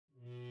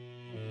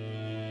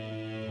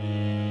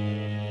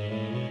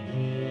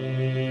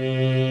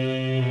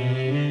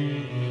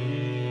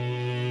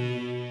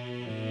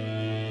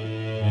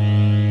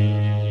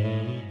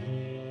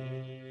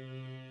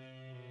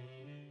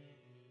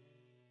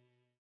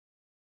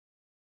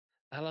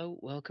Hello,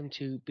 welcome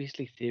to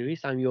Beastly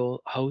Theories. I'm your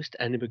host,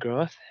 Andy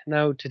McGrath.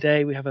 Now,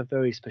 today we have a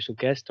very special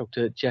guest,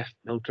 Dr. Jeff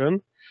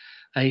Meldrum.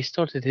 He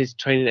started his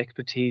training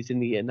expertise in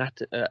the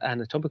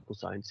anatomical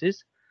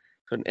sciences,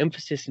 got an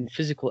emphasis in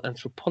physical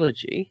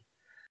anthropology,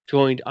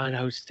 joined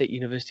Idaho State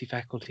University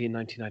faculty in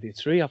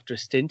 1993 after a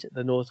stint at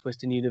the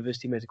Northwestern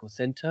University Medical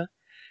Center,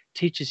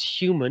 teaches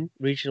human,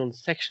 regional, and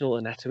sectional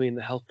anatomy in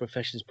the health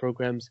professions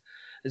programs,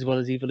 as well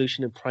as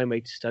evolution and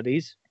primate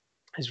studies.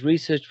 His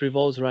research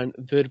revolves around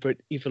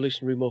vertebrate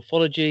evolutionary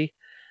morphology,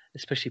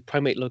 especially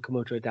primate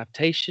locomotor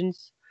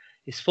adaptations.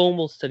 His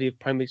formal study of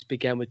primates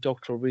began with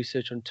doctoral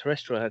research on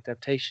terrestrial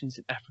adaptations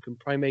in African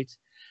primates.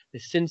 It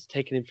has since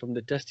taken him from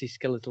the dusty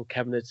skeletal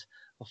cabinets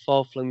of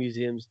far-flung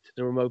museums to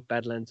the remote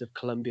badlands of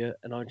Colombia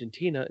and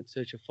Argentina in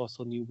search of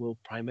fossil New World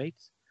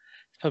primates.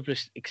 He's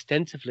published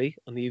extensively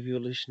on the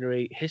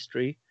evolutionary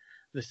history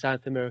of the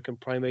South American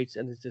primates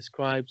and has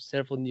described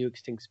several new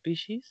extinct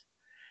species.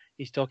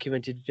 He's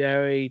documented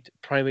varied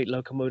primate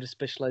locomotor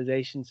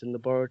specializations in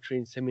laboratory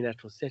and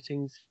semi-natural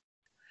settings.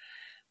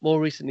 More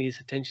recently, his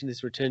attention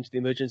has returned to the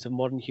emergence of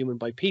modern human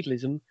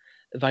bipedalism,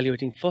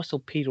 evaluating fossil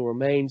pedal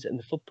remains and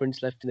the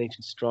footprints left in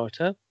ancient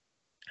strata.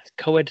 His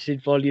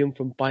co-edited volume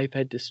From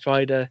Biped to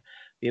Strider,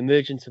 The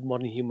Emergence of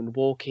Modern Human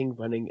Walking,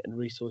 Running and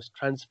Resource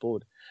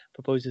Transport,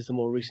 proposes a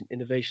more recent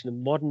innovation of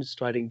modern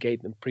striding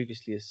gait than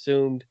previously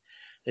assumed.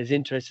 His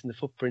interest in the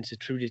footprints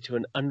attributed to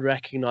an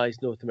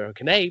unrecognized North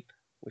American ape,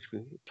 which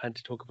we plan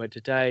to talk about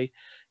today,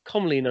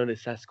 commonly known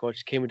as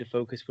Sasquatch, came into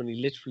focus when he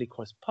literally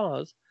crossed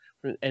paths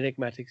with an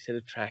enigmatic set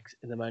of tracks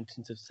in the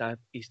mountains of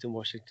southeastern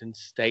Washington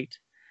state.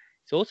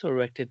 He's also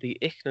erected the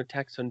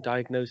ichnotaxon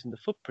diagnosing the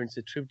footprints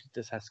attributed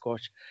to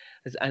Sasquatch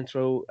as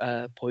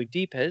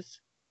Anthropoidipes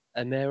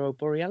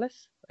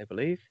ameroborealis, I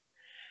believe.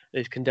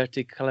 He's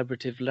conducted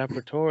collaborative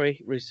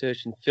laboratory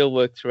research and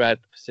fieldwork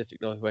throughout the Pacific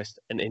Northwest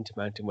and into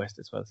Mountain West,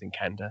 as well as in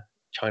Canada,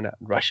 China,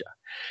 and Russia.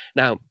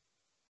 Now,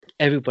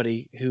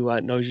 everybody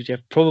who knows you, Jeff,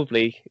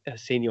 probably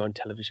has seen you on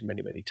television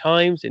many, many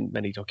times in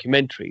many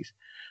documentaries.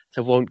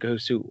 So I won't go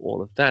through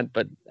all of that.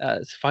 But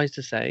suffice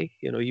to say,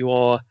 you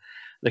are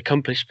an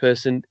accomplished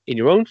person in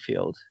your own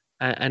field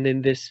and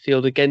in this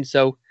field again.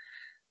 So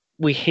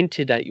we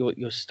hinted at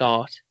your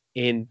start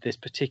in this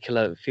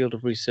particular field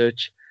of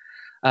research.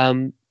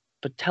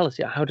 But tell us,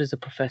 how does a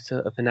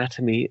professor of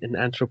anatomy and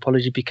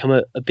anthropology become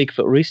a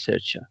Bigfoot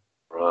researcher?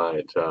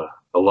 Right.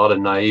 A lot of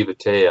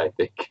naivete, I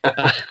think.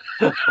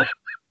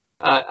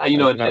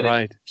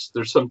 Right.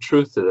 There's some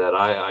truth to that.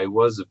 I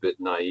was a bit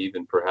naive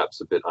and perhaps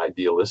a bit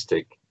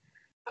idealistic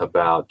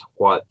about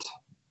what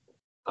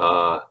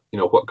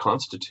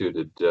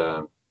constituted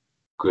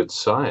good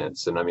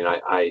science. And I mean,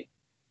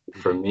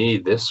 for me,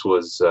 this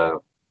was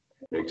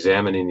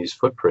examining these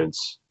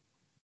footprints,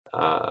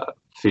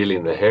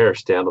 feeling the hair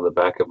stand on the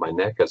back of my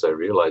neck as I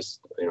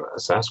realized, a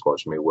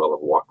Sasquatch may well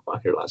have walked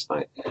by here last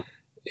night.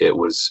 It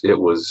was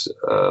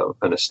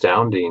an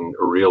astounding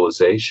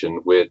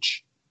realization,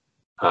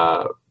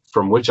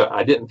 from which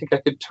I didn't think I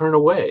could turn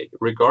away,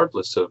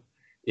 regardless of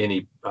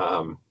any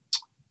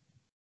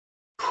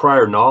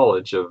prior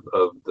knowledge of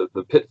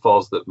the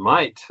pitfalls that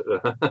might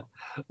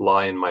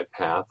lie in my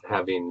path,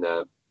 having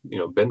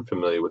been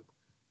familiar with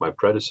my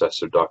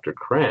predecessor, Dr.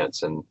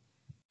 Krantz, and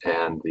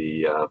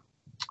the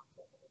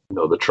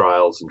the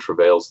trials and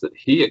travails that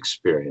he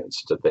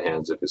experienced at the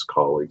hands of his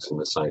colleagues in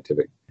the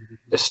scientific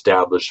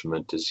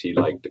establishment, as he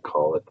liked to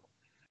call it.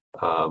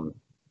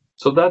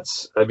 So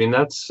that's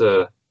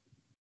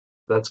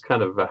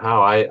kind of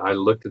how I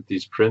looked at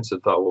these prints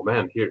and thought, well,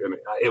 man,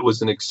 it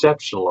was an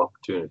exceptional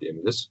opportunity. I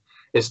mean,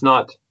 it's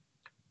not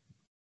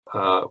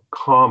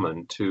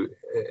common to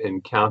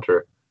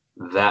encounter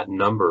that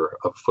number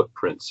of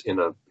footprints in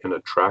a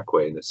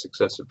trackway, in a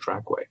successive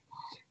trackway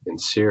in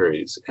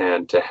series,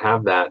 and to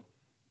have that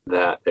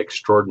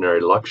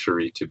extraordinary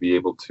luxury to be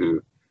able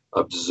to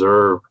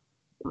observe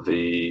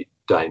the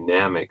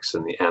dynamics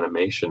and the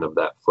animation of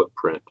that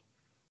footprint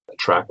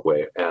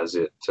trackway as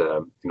it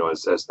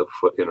as the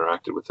foot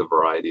interacted with a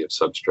variety of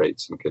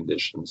substrates and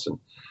conditions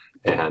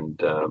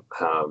and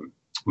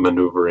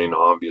maneuvering,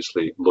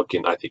 obviously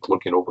looking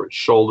over its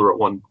shoulder at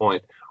one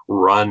point,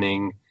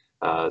 running,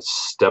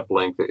 step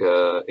length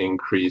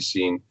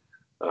increasing,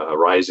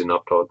 rising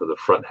up to the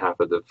front half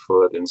of the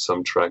foot. In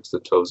some tracks the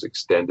toes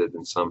extended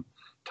and some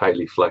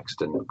tightly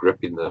flexed and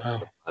gripping the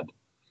mud.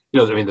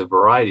 The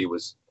variety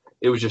was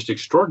just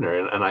extraordinary,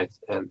 and I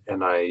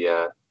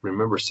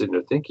remember sitting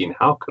there thinking,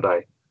 how could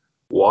I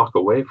walk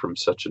away from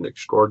such an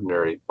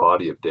extraordinary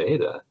body of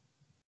data,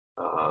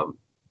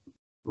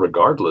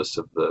 regardless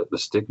of the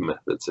stigma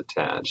that's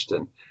attached,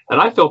 and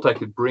I felt I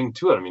could bring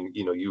to it. I mean,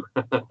 you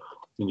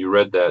when you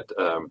read that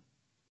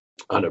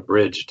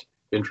unabridged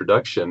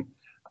introduction,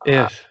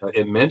 Yes.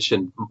 it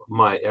mentioned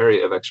my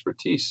area of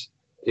expertise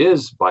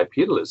is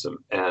bipedalism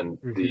and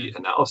the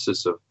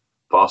analysis of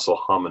fossil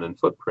hominin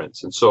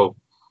footprints. And so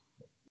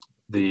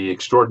the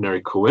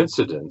extraordinary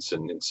coincidence,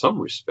 and in some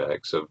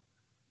respects, of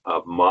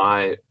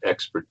my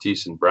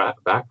expertise and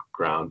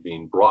background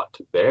being brought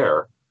to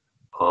bear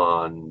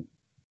on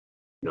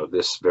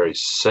this very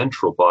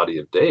central body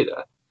of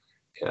data,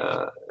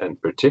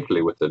 and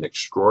particularly with an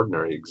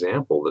extraordinary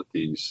example that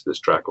this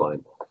track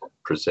line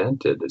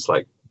presented, it's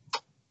like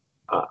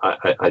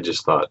I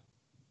just thought,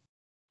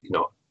 you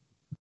know,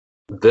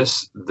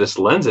 this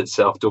lends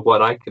itself to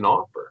what I can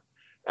offer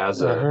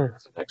as an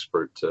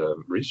expert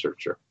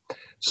researcher.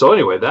 So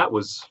anyway, that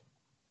was,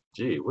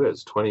 gee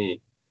whiz,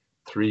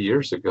 23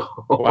 years ago.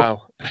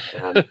 Wow.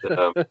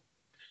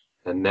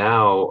 And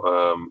now,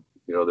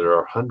 you know, there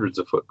are hundreds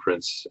of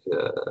footprints,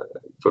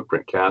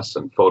 footprint casts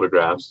and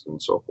photographs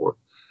and so forth.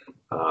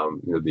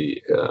 You know,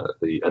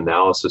 the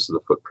analysis of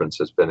the footprints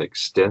has been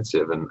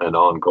extensive and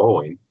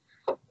ongoing.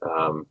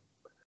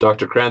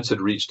 Dr. Krantz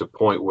had reached a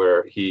point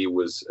where he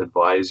was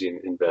advising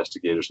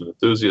investigators and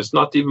enthusiasts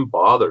not to even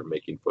bother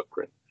making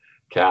footprint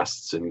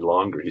casts any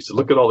longer. He said,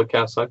 "Look at all the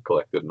casts I've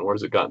collected, and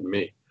where's it gotten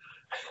me?"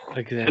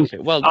 Exactly.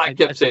 Well, I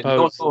kept saying,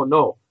 suppose...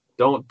 "No,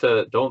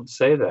 don't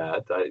say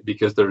that,"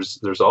 because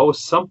there's always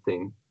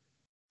something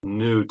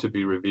new to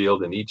be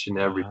revealed in each and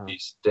every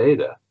piece of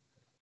data,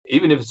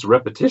 even if it's a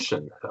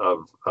repetition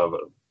of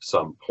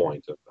some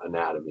point of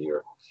anatomy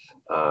or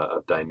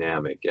of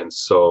dynamic. And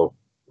so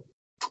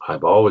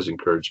I've always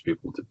encouraged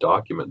people to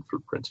document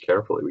footprints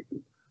carefully. We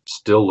can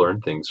still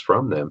learn things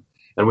from them,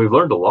 and we've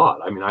learned a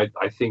lot. I mean,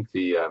 I think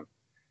the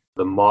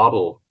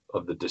model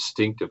of the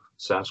distinctive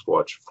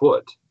Sasquatch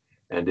foot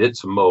and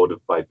its mode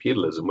of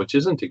bipedalism, which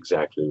isn't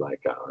exactly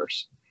like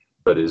ours,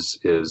 but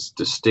is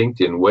distinct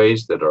in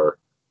ways that are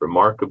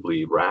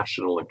remarkably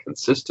rational and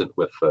consistent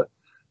with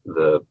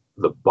the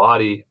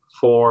body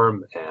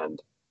form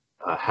and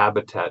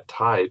habitat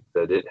type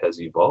that it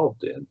has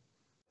evolved in.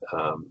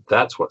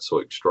 That's what's so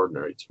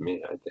extraordinary to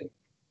me, I think.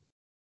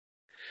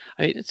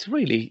 I mean, it's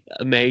really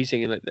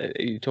amazing, and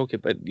you talk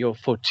about your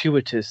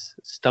fortuitous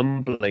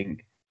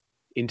stumbling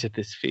into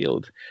this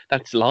field.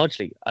 That's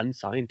largely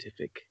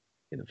unscientific.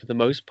 You know, for the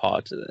most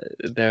part,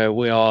 there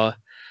we are,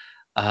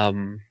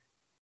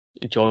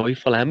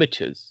 joyful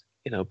amateurs.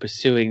 You know,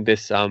 pursuing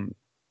this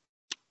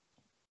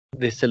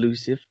this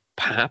elusive,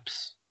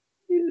 perhaps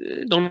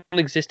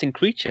non-existing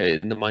creature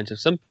in the minds of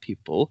some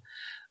people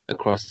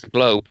across the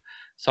globe.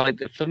 So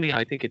for me,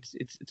 I think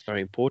it's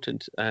very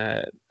important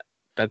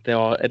that there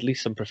are at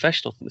least some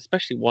professionals, and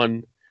especially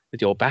one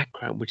with your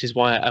background, which is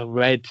why I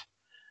read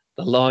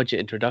the larger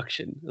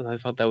introduction, and I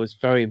thought that was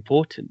very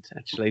important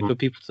actually for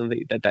people to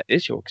think that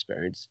is your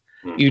experience.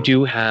 You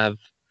do have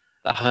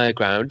the higher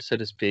ground, so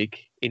to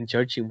speak, in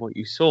judging what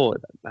you saw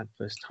that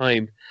first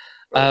time.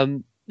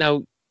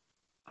 Now,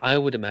 I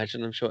would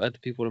imagine, I'm sure other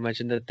people would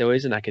imagine, that there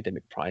is an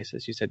academic price,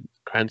 as you said,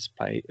 Krantz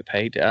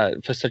paid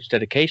for such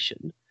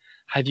dedication.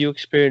 Have you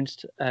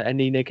experienced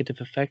any negative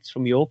effects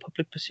from your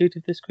public pursuit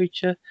of this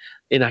creature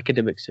in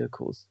academic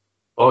circles?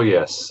 Oh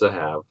yes, I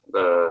have.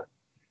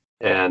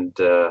 And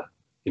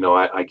you know,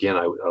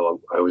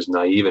 I was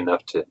naive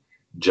enough to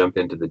jump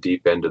into the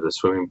deep end of the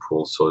swimming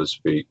pool, so to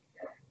speak,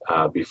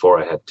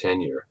 before I had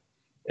tenure.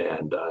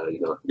 And you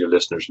know, your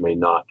listeners may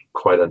not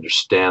quite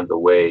understand the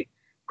way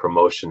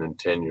promotion and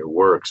tenure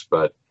works,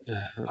 but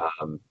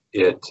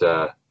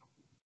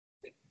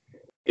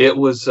it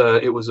was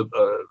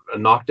a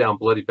knockdown,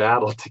 bloody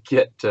battle to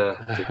get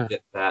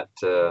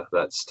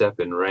that step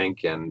in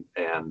rank and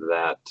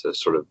that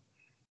sort of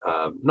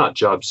not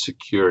job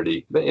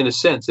security, but in a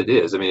sense it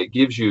is. I mean, it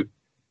gives you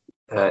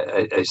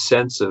a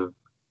sense of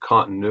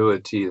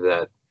continuity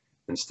that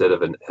instead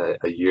of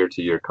a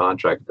year-to-year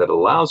contract that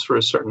allows for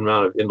a certain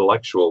amount of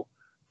intellectual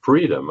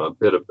freedom, a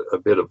bit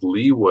of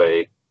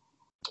leeway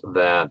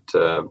that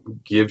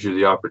gives you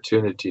the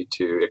opportunity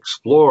to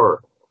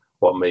explore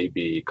what may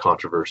be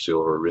controversial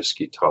or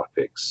risky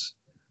topics,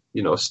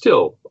 you know,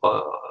 still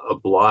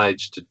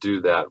obliged to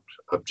do that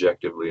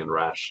objectively and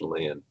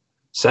rationally and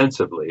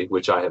sensibly,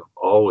 which I have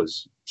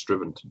always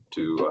striven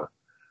to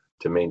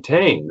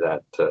maintain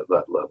that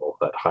level,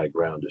 that high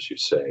ground, as you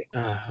say.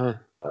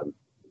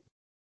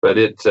 But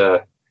it,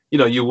 you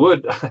know, you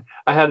would.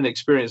 I had an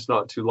experience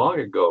not too long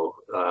ago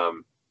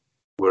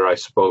where I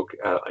spoke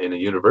in a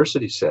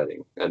university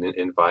setting, an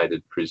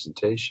invited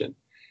presentation,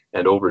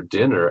 and over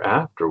dinner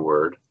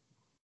afterward,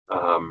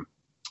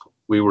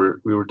 we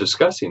were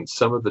discussing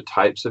some of the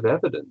types of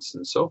evidence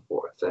and so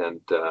forth,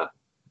 and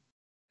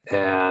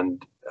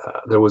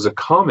there was a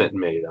comment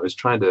made. I was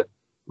trying to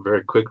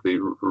very quickly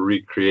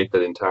recreate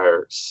that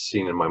entire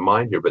scene in my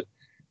mind here, but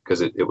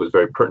because it was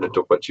very pertinent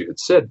to what you had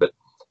said.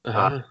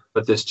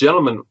 But this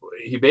gentleman,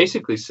 he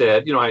basically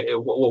said, you know,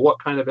 well, what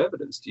kind of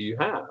evidence do you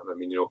have? I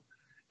mean, you know,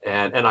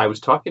 and I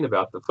was talking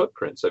about the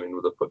footprints. I mean,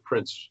 the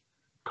footprints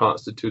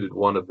constituted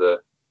one of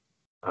the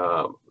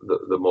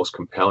most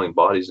compelling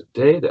bodies of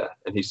data.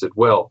 And he said,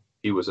 well,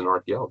 he was an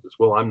archaeologist.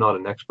 Well, I'm not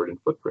an expert in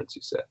footprints,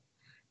 he said.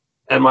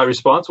 And my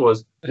response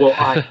was,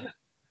 well,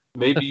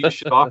 maybe you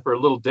should offer a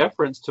little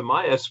deference to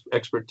my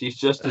expertise,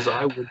 just as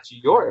I would to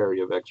your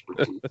area of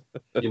expertise,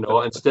 you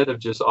know, instead of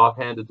just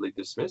offhandedly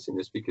dismissing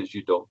this because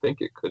you don't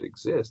think it could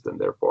exist, and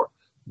therefore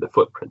the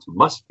footprints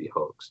must be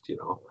hoaxed, you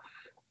know.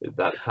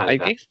 That kind I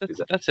guess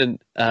that's an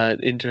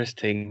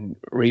interesting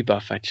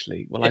rebuff,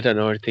 actually. Well, I don't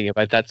know anything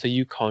about that, so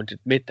you can't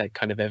admit that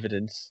kind of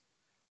evidence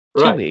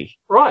to me.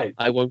 Right.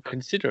 I won't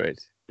consider it.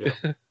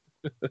 Yeah.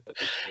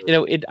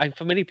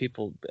 For many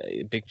people,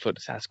 Bigfoot,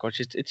 Sasquatch,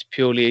 it's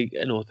purely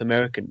a North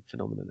American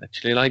phenomenon,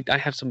 actually. And I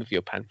have some of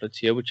your pamphlets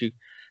here, which you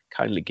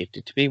kindly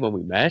gifted to me when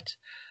we met.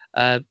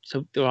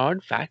 So there are,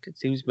 in fact, it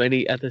seems,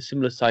 many other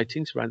similar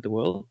sightings around the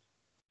world.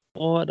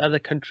 Or other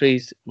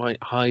countries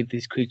might hide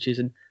these creatures,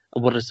 and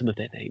what are some of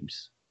their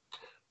names?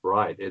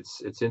 Right.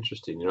 It's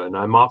interesting, and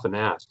I'm often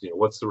asked,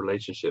 what's the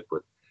relationship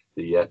with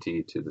the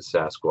Yeti to the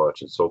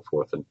Sasquatch and so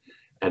forth,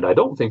 and I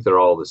don't think they're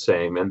all the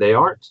same, and they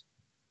aren't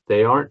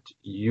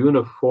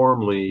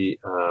uniformly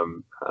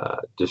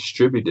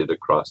distributed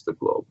across the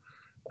globe.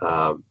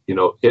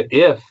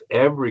 If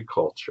every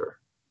culture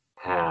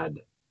had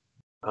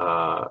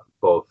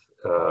both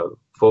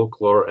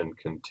folklore and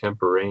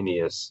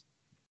contemporaneous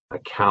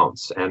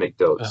accounts,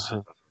 anecdotes Uh-huh.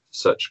 of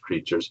such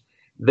creatures,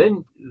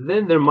 then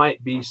there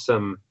might be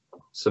some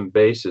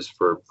basis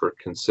for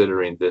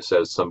considering this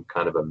as some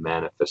kind of a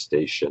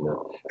manifestation,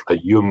 a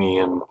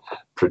Jungian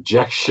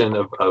projection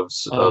of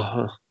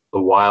Uh-huh.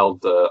 the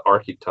wild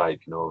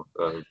archetype, of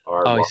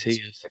our Oh, I lost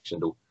see. Yes.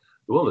 connection to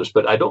the wilderness.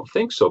 But I don't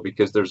think so,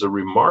 because there's a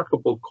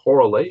remarkable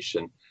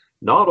correlation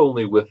not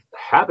only with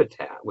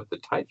habitat, with the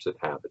types of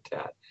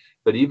habitat,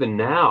 but even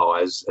now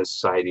as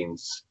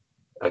sightings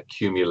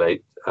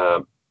accumulate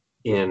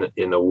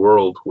in a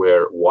world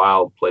where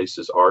wild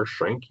places are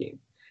shrinking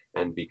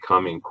and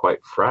becoming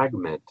quite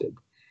fragmented.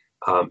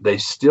 They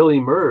still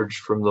emerge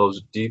from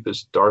those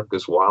deepest,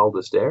 darkest,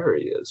 wildest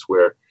areas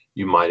where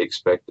you might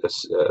expect a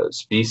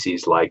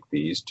species like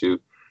these to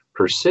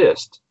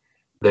persist.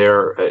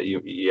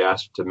 You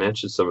asked to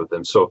mention some of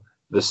them. So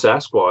the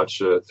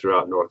Sasquatch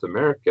throughout North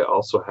America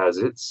also has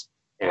its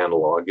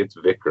analog, its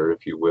vicar,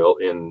 if you will,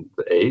 in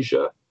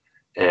Asia,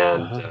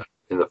 and Uh-huh.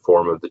 in the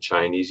form of the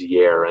Chinese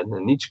Yeren.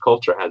 And each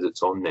culture has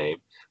its own name,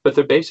 but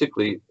they're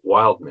basically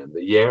wild men.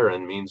 The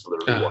Yeren means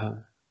literally wild.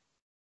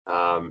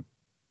 Uh-huh. Um,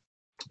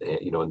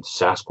 and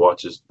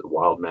Sasquatch is the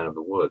wild man of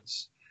the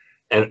woods.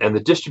 And the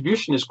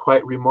distribution is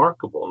quite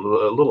remarkable. And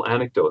a little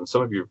anecdote, and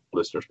some of your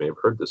listeners may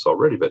have heard this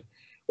already, but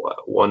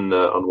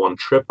on one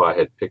trip I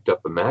had picked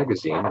up a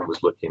magazine and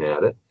was looking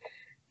at it,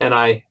 and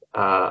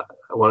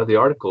one of the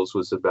articles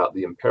was about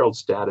the imperiled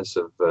status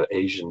of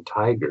Asian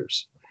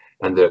tigers,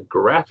 and the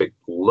graphic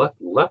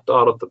leapt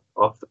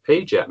off the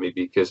page at me,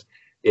 because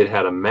it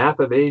had a map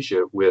of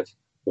Asia with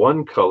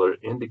one color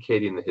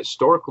indicating the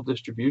historical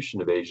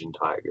distribution of Asian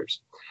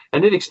tigers,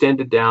 and it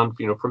extended down,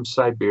 from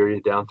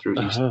Siberia down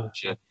through East Uh-huh.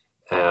 Asia,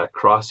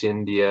 across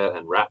India,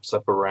 and wraps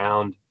up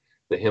around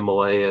the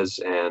Himalayas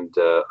and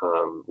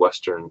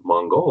Western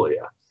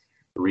Mongolia,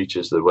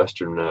 reaches the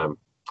western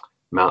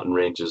mountain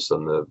ranges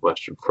on the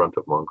western front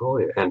of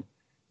Mongolia. And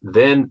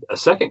then a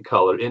second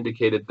color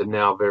indicated the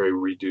now very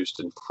reduced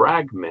and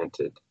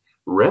fragmented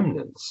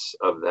remnants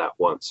of that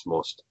once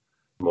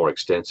more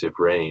extensive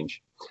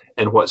range.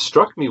 And what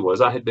struck me was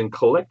I had been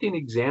collecting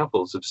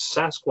examples of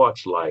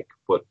Sasquatch-like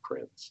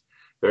footprints,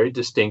 very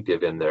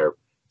distinctive in their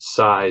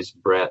size,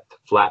 breadth,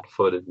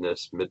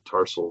 flat-footedness,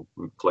 mid-tarsal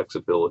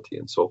flexibility,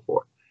 and so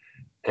forth,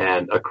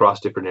 and across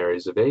different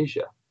areas of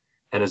Asia.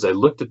 And as I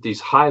looked at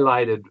these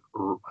highlighted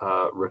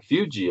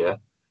refugia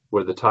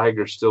where the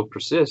tigers still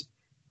persist,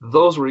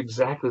 those were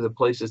exactly the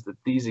places that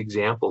these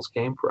examples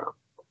came from,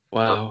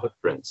 Wow.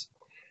 footprints.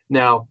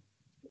 Now,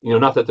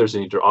 not that there's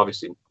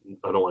obviously,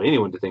 I don't want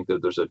anyone to think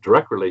that there's a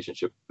direct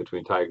relationship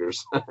between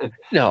tigers and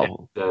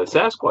No,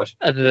 Sasquatch.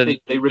 other But than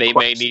they they require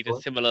may need a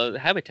similar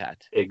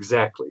habitat.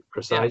 exactly, Yeah.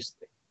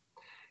 precisely.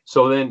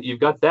 So then you've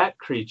got that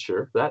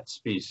creature, that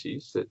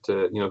species that,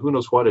 who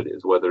knows what it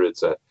is, whether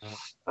it's a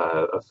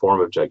form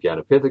of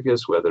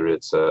Gigantopithecus, whether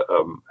it's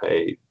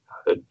a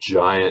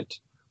giant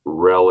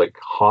relic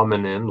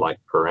hominin like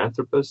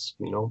Paranthropus,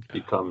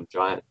 become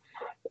giant.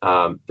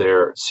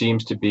 There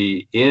seems to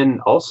be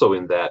also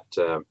in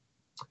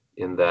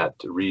that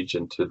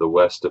region to the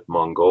west of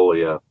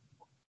Mongolia,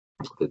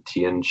 the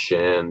Tian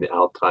Shan, the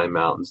Altai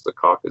Mountains, the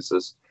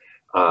Caucasus,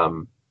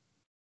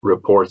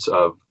 reports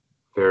of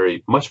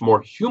very much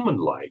more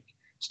human-like,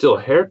 still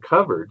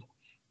hair-covered,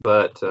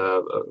 but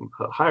a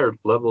higher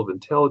level of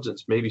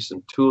intelligence, maybe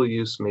some tool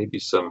use, maybe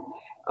some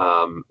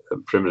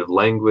primitive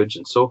language,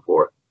 and so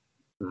forth,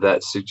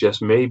 that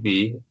suggests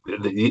maybe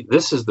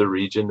this is the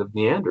region of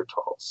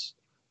Neanderthals,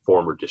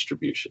 former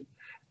distribution,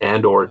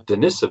 and or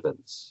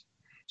Denisovans.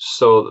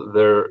 So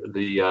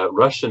the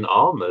Russian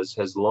Almas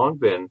has long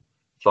been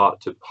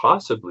thought to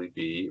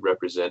possibly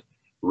represent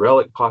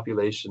relic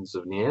populations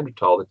of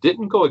Neanderthal that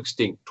didn't go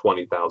extinct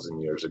 20,000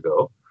 years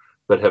ago,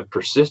 but have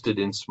persisted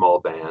in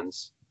small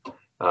bands.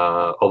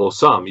 Although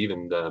some,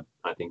 even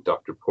I think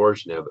Dr.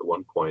 Porzhnev at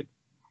one point,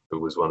 who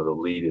was one of the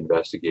lead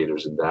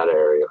investigators in that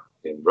area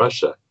in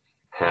Russia,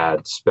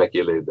 had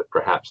speculated that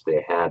perhaps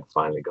they had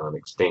finally gone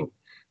extinct,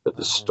 but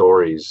the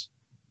stories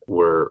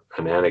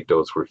and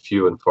anecdotes were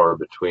few and far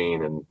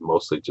between, and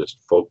mostly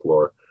just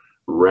folklore,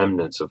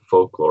 remnants of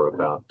folklore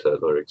about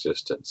their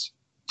existence.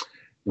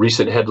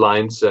 Recent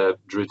headlines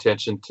drew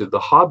attention to the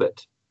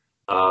Hobbit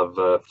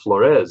of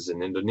Flores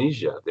in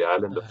Indonesia, the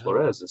island of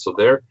Flores. And so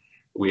there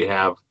we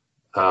have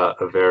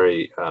a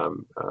very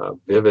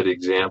vivid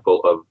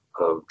example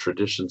of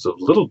traditions of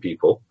little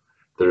people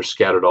that are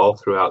scattered all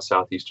throughout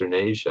Southeastern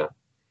Asia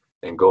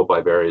and go by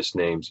various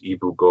names,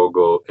 Ibu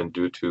Gogo and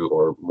Dutu,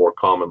 or more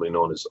commonly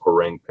known as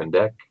Orang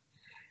Pendek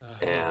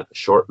and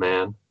Short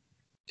Man,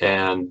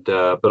 and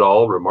but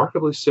all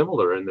remarkably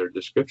similar in their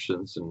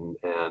descriptions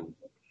and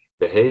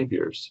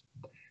behaviors.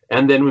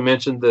 And then we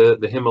mentioned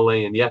the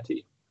Himalayan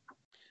Yeti,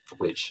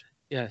 which,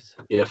 Yes.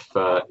 if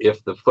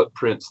the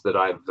footprints that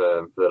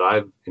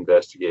I've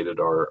investigated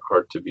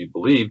are to be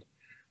believed,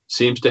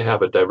 seems to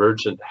have a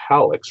divergent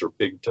hallux or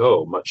big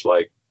toe, much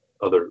like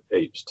other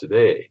apes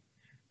today,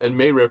 and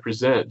may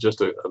represent just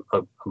a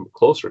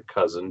closer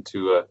cousin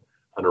to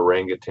an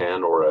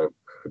orangutan or a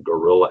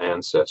gorilla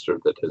ancestor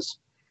that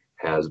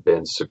has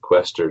been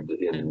sequestered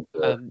in.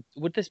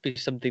 Would this be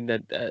something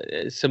that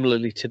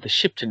similarly to the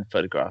Shipton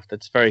photograph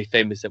that's very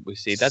famous that we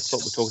see? That's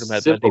what we're talking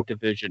about the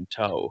divergent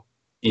toe.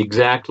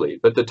 Exactly,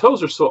 but the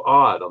toes are so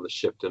odd on the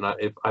Shipton.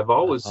 I've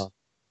always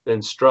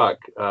been struck.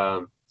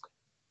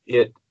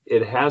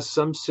 It has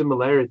some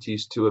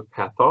similarities to a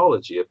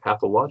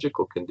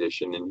pathological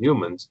condition in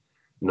humans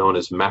known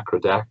as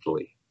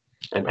macrodactyly,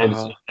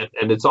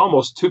 and it's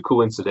almost too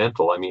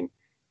coincidental. I mean,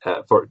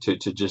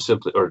 to just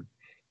simply, or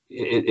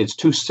it's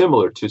too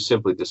similar to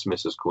simply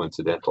dismiss as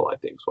coincidental, I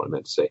think is what I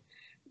meant to say.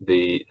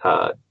 The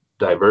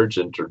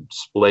divergent or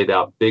splayed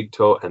out big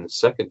toe and the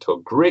second toe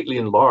greatly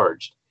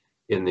enlarged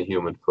in the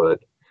human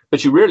foot,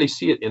 but you rarely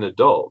see it in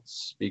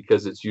adults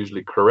because it's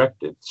usually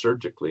corrected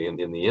surgically in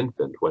the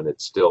infant when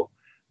it's still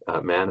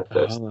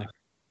manifesting.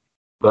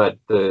 But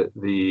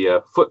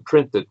the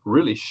footprint that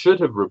really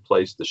should have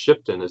replaced the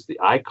Shipton as the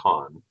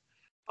icon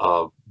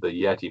of the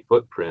Yeti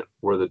footprint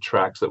were the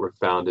tracks that were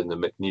found in the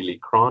McNeely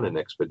Cronin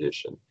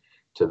expedition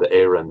to the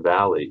Aran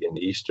Valley in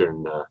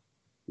eastern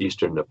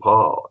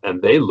Nepal,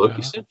 and they look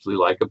essentially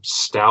like a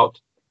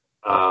stout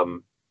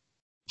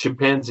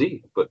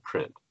chimpanzee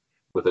footprint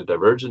with a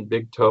divergent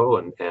big toe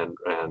and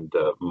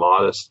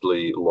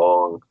modestly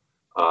long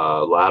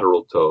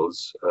lateral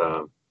toes.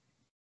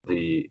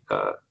 They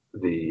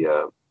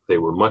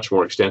were much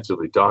more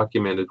extensively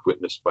documented,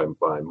 witnessed by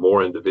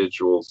more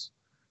individuals.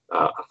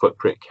 A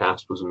footprint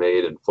cast was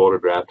made and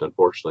photographed.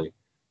 Unfortunately,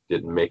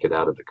 didn't make it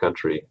out of the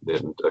country,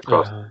 didn't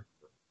cross.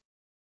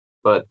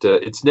 But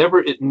it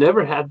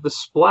never had the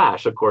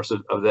splash, of course,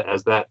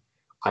 as that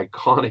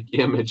iconic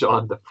image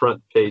on the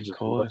front page of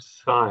the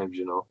Times,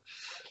 you know.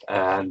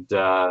 And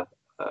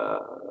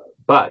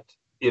but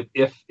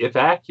if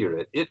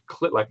accurate,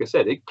 like I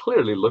said, it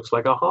clearly looks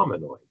like a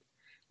hominoid,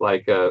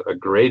 like a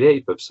great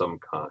ape of some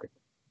kind.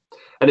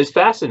 And it's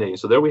fascinating.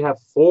 So there we have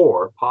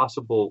 4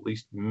 possible, at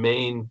least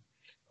main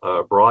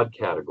broad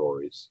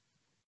categories.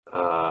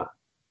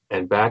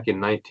 And back in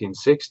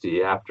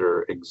 1960,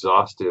 after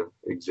exhaustive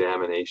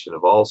examination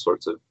of all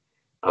sorts of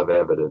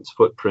evidence,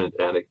 footprint,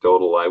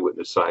 anecdotal,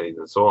 eyewitness sightings,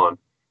 and so on,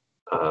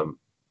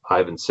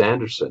 Ivan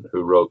Sanderson,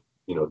 who wrote,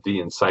 the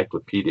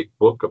encyclopedic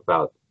book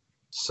about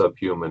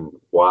subhuman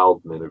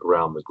wildmen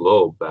around the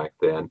globe back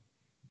then,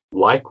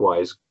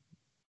 likewise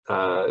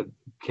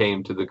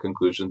came to the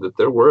conclusion that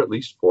there were at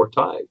least 4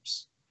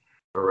 types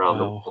around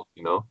the world.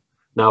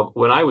 Now,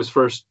 when I was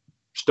first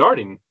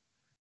starting,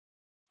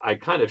 I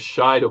kind of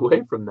shied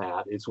away from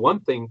that. It's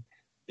one thing,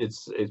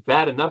 it's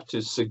bad enough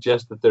to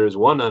suggest that there is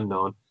one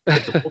unknown,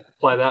 but to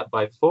multiply that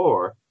by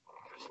 4.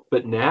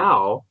 But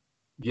now,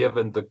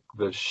 given the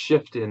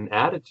shift in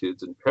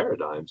attitudes and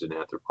paradigms in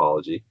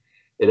anthropology,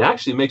 it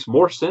actually makes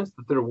more sense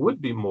that there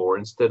would be more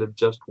instead of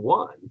just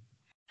one.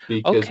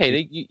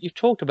 Okay, you've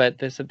talked about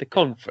this at the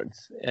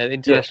conference,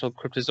 International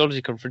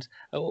Cryptozoology Conference.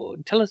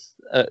 Tell us,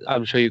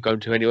 I'm sure you're going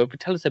to anyway, but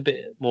tell us a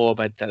bit more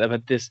about that,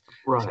 about this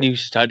new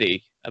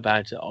study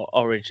about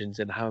origins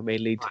and how it may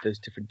lead to those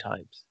different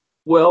types.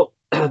 Well,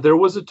 there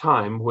was a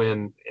time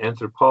when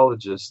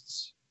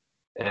anthropologists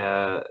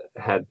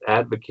had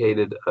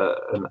advocated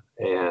an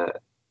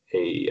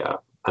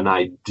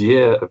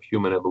idea of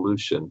human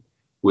evolution,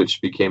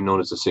 which became known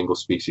as the single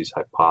species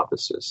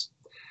hypothesis.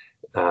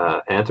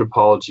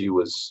 Anthropology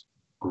was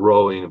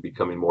growing and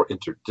becoming more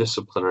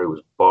interdisciplinary,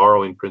 was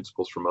borrowing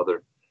principles from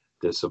other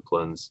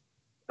disciplines.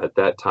 At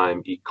that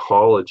time,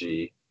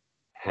 ecology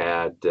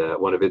had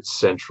one of its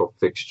central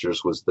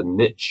fixtures was the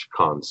niche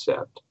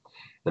concept.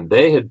 And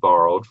they had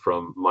borrowed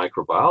from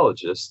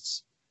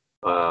microbiologists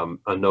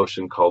a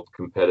notion called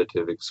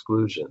competitive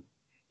exclusion,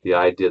 the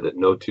idea that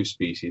no 2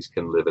 species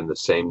can live in the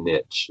same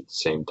niche at the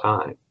same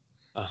time.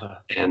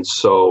 And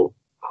so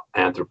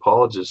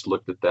anthropologists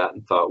looked at that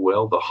and thought,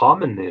 well, the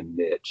hominin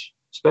niche,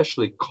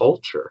 especially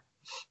culture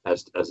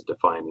as a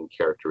defining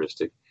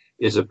characteristic,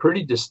 is a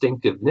pretty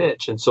distinctive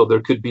niche. And so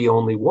there could be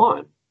only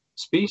one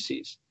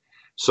species.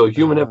 So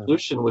human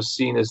evolution was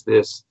seen as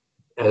this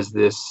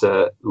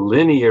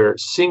linear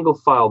single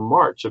file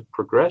march of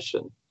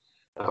progression,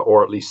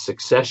 or at least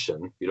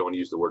succession, you don't want to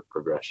use the word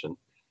progression,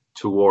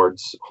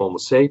 towards Homo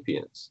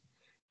sapiens.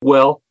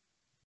 Well,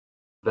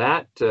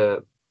 that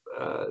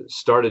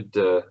started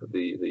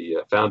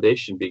the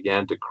foundation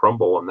began to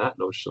crumble on that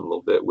notion a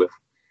little bit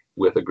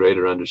with a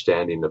greater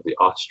understanding of the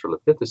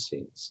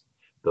Australopithecines,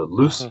 the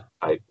loose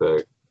Uh-huh.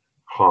 type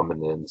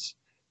hominins,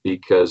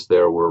 because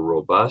there were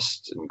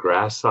robust and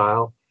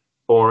gracile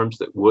forms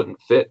that wouldn't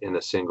fit in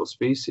a single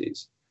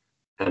species,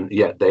 and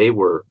yet they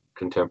were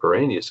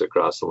contemporaneous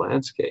across the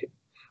landscape.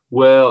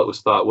 Well, it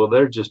was thought, well,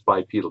 they're just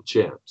bipedal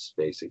chimps,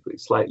 basically,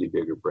 slightly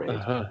bigger brains.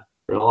 Uh-huh.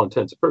 For all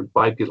intents and purposes,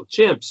 bipedal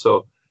chimps.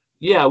 So,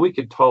 yeah, we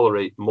could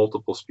tolerate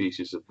multiple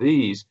species of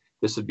these.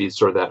 This would be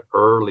sort of that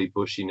early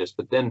bushiness,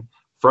 but then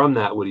from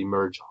that would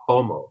emerge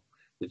Homo,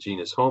 the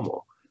genus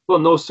Homo. Well,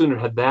 no sooner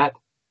had that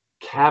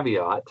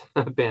caveat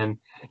been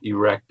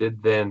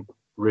erected than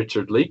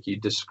Richard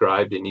Leakey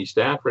described in East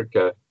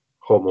Africa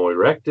Homo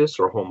erectus,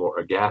 or Homo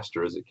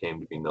ergaster as it came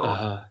to be known,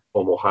 Uh-huh.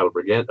 Homo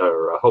heidelbergensis,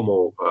 or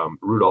Homo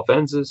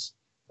rudolfensis,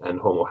 and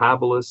Homo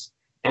habilis,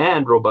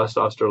 and robust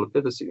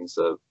Australopithecines,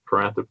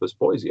 Paranthropus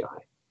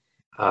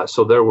boisei.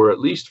 So there were at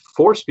least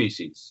 4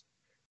 species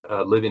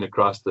living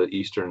across the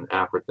Eastern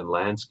African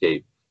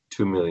landscape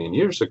 2 million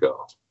years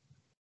ago.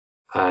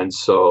 And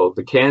so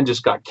the can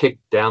just got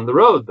kicked down the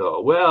road,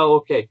 though. Well,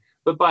 okay,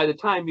 but by the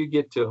time you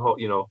get to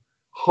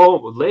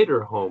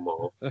later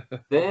Homo,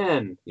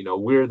 then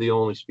we're the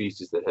only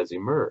species that has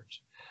emerged.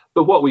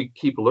 But what we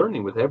keep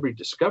learning with every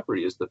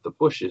discovery is that the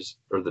bushes,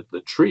 or that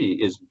the tree,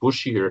 is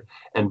bushier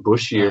and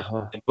bushier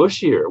Uh-huh. and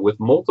bushier, with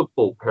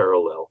multiple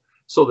parallel.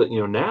 So that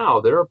now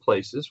there are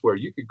places where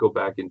you could go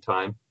back in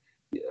time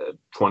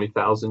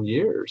 20,000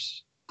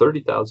 years,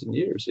 30,000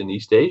 years in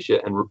East Asia,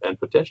 and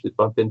potentially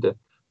bump into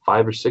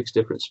 5 or 6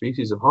 different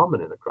species of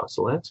hominin across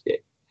the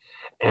landscape.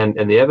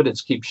 And the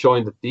evidence keeps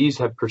showing that these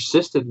have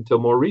persisted until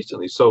more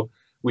recently. So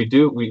we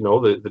know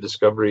that the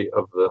discovery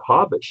of the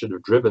Hobbit should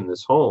have driven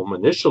this home.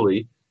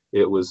 Initially,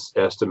 it was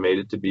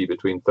estimated to be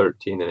between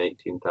 13 and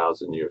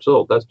 18,000 years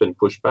old. That's been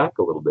pushed back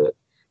a little bit,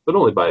 but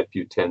only by a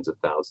few tens of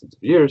thousands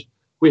of years.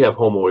 We have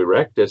Homo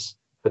erectus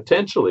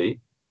potentially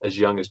as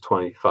young as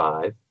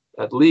 25,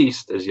 at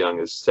least as young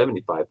as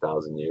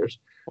 75,000 years.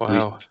 We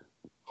Wow.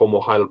 Homo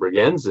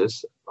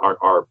heidelbergensis,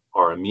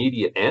 our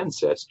immediate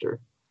ancestor,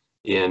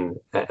 in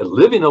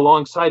living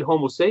alongside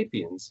Homo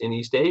sapiens in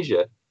East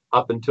Asia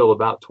up until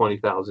about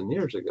 20,000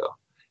 years ago.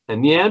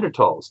 And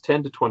Neanderthals,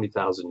 10 to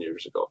 20,000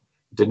 years ago.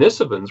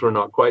 Denisovans, we're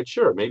not quite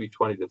sure, maybe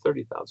 20 to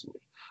 30,000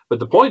 years. But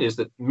the point is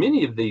that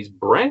many of these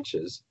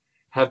branches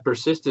have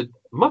persisted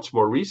much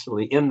more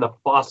recently in the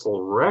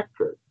fossil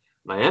record.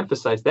 And I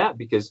emphasize that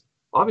because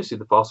obviously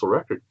the fossil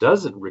record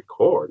doesn't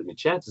record. I mean,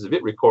 chances of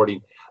it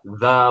recording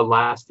the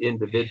last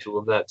individual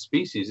of that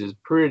species is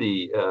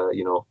pretty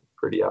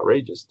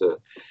outrageous to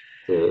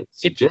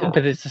suggest.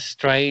 But it's a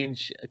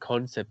strange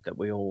concept that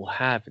we all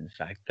have, in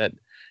fact, that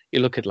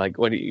you look at, like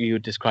when you're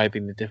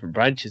describing the different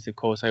branches, of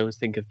course, I always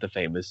think of the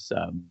famous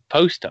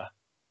poster,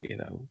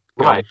 going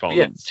Right. from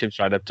Yes. chimps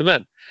right up to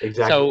men.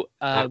 Exactly. So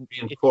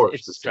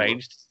Reinforced it's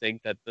strange to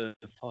think that the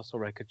fossil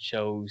record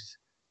shows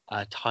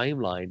a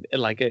timeline,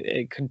 like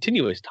a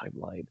continuous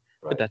timeline.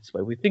 But Right. that's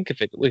why we think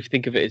of it. We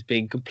think of it as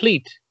being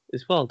complete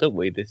as well, don't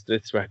we?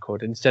 This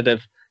record, instead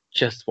of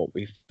just what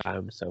we've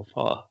found so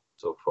far.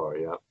 So far,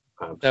 yeah,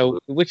 So,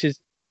 absolutely. which is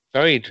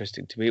very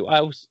interesting to me. I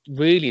was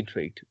really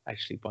intrigued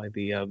actually by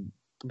the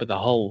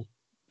whole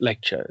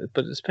lecture,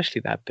 but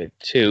especially that bit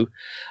too.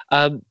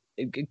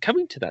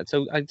 Coming to that,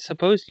 so I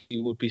suppose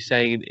you would be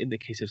saying in the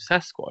case of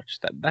Sasquatch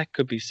that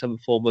could be some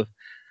form of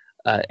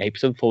ape,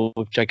 some form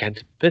of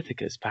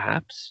Gigantopithecus,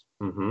 perhaps.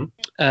 Mm-hmm.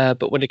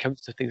 But when it comes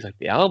to things like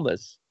the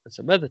Almas and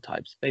some other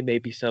types, they may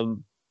be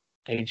some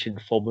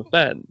ancient form of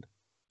man,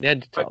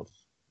 Neanderthals.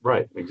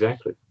 Right.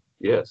 Exactly.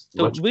 Yes.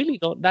 So Much. really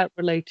not that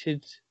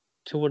related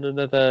to one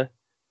another.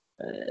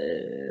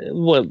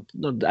 Well,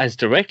 not as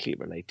directly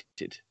related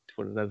to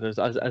one another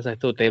as I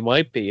thought they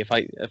might be. If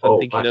I'm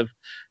thinking of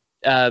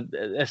a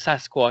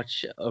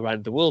Sasquatch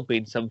around the world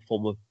being some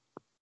form of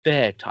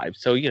bear type,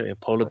 so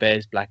polar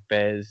bears, black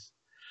bears,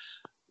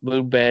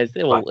 moon bears,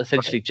 they're all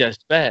essentially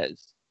just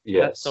bears.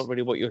 That's not Yes.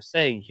 really what you're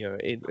saying here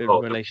in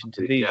Oh, relation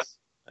to yeah. these.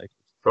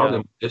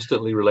 Probably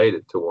distantly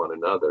related to one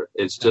another.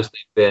 It's just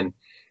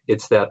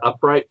it's that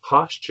upright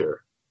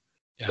posture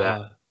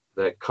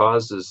that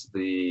causes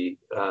the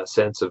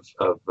sense of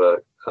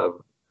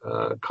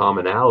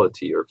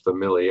commonality or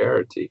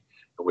familiarity.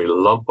 And we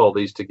lump all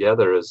these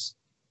together as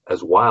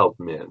wild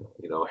men,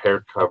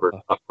 hair-covered,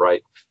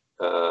 upright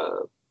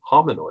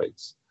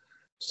hominoids,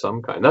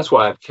 some kind. That's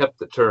why I've kept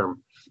the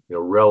term,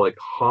 relic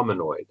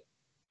hominoid.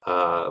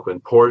 When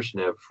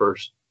Porzhnev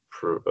first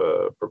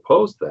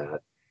proposed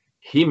that,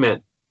 he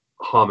meant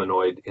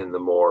hominoid in the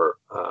more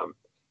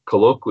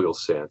colloquial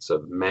sense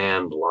of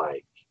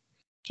man-like,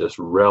 just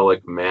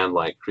relic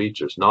man-like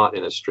creatures, not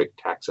in a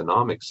strict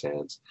taxonomic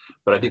sense.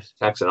 But I think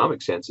the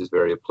taxonomic sense is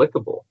very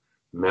applicable.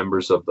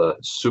 Members of the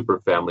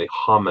superfamily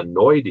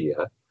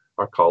Hominoidea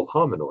are called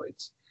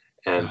hominoids,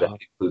 and that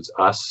includes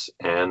us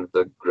and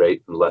the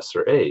great and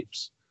lesser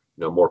apes.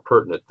 More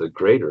pertinent, the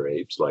greater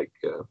apes, like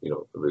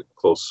the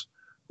close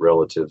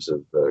relatives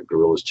of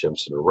gorillas,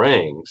 chimps, and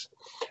orangs,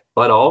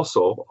 but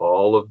also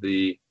all of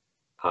the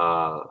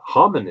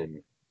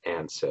hominin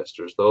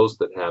ancestors, those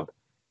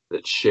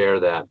that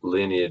share that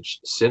lineage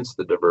since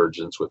the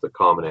divergence with the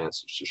common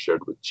ancestors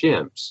shared with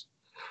chimps.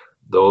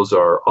 those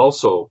are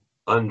also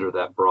under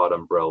that broad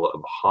umbrella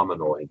of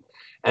hominoid.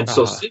 And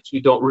so since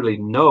we don't really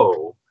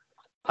know,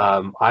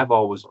 I've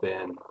always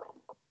been,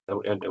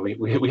 and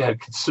we had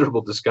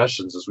considerable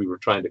discussions as we were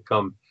trying to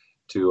come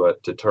to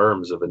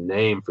terms of a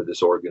name for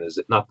this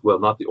organization. Not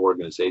the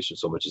organization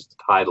so much as the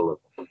title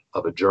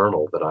of a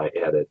journal that I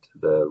edit,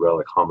 the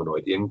Relic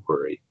Hominoid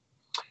Inquiry,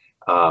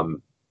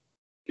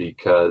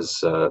 because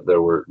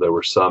there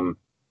were some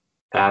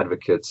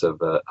advocates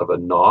of a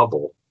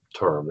novel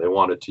term. They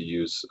wanted to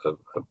use a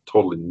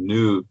totally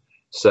new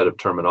set of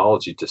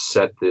terminology to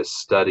set this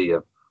study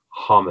of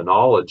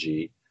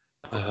hominology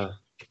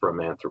from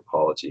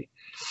anthropology.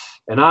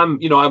 And I'm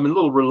a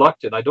little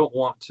reluctant. I don't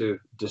want to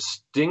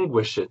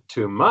distinguish it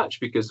too much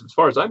because, as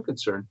far as I'm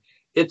concerned,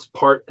 it's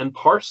part and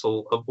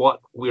parcel of what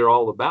we're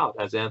all about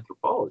as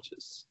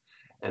anthropologists.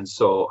 And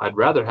so I'd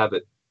rather have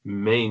it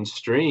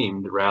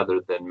mainstreamed rather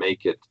than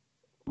make it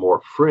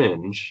more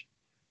fringe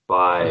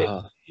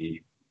by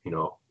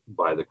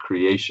by the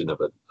creation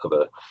of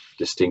a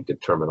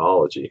distinctive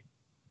terminology.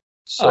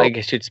 So I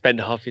guess you'd spend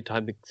half your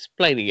time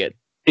explaining it.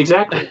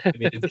 Exactly. I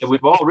mean,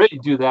 we've already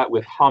do that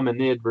with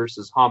hominid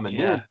versus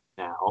hominid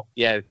now.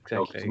 Yeah,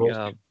 exactly. Most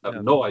people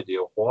have no idea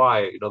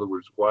why. In other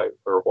words,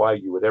 why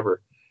you would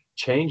ever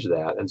change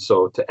that. And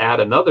so to add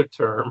another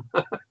term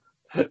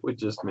would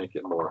just make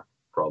it more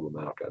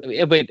problematic.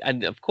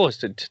 And of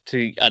course,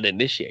 to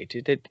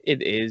uninitiated,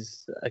 it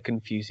is a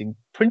confusing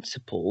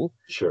principle.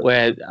 Sure.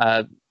 Where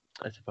I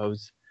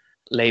suppose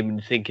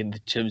laymen think in the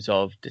terms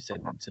of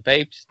descendants of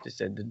apes,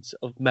 descendants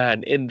of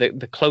man, in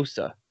the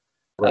closer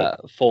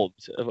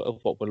forms of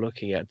what we're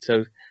looking at.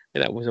 So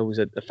that was always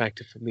a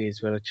factor for me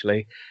as well,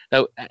 actually.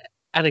 Now,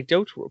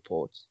 anecdotal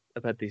reports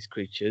about these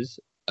creatures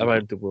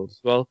around the world as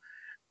well,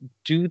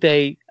 do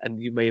they,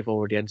 and you may have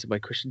already answered my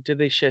question, do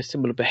they share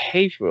similar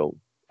behavioral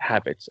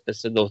habits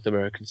as the North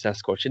American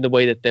Sasquatch in the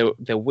way that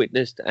they're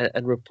witnessed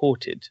and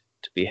reported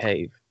to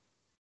behave?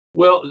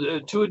 Well,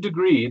 to a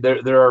degree,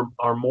 there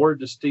are more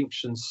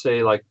distinctions,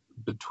 say, like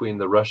between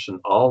the Russian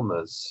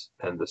Almas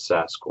and the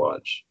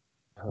Sasquatch.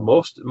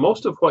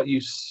 Most of what you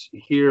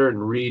hear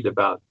and read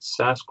about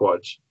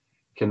Sasquatch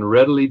can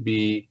readily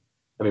be,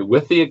 I mean,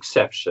 with the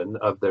exception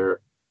of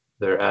their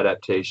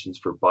adaptations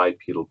for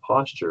bipedal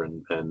posture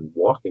and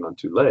walking on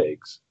two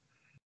legs,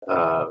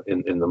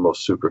 in the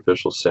most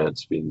superficial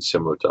sense, being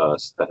similar to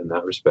us in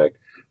that respect.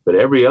 But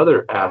every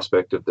other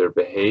aspect of their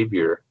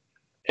behavior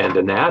and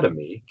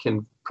anatomy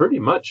can pretty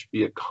much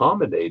be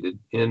accommodated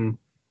in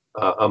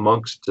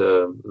amongst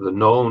the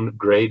known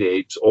great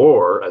apes,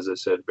 or, as I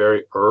said,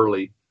 very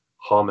early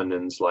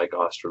hominins like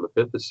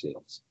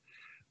Australopithecines.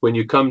 When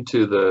you come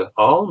to the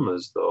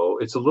Almas, though,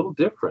 it's a little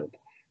different.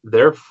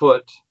 Their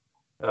foot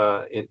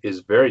is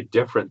very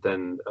different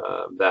than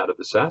that of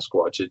the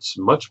Sasquatch. It's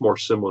much more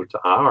similar to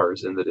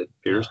ours in that it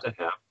appears to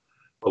have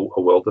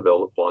a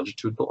well-developed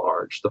longitudinal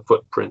arch. The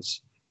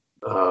footprints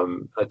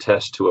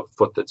attest to a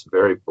foot that's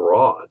very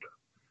broad,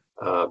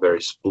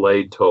 very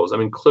splayed toes. I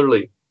mean,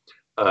 clearly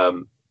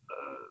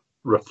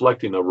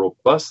reflecting a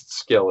robust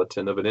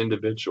skeleton of an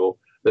individual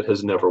that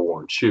has never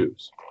worn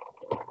shoes.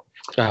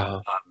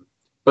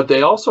 But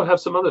they also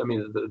have some other, I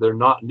mean, they're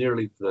not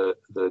nearly the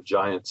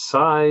giant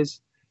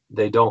size.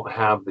 They don't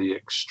have the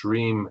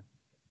extreme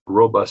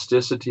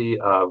robusticity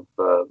of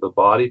the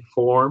body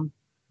form.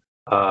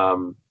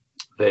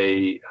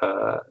 They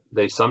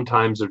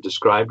sometimes are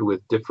described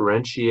with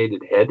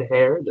differentiated head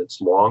hair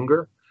that's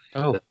longer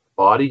than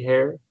body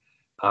hair.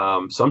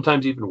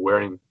 Sometimes even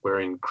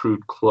wearing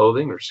crude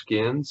clothing or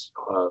skins,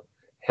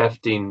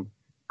 hefting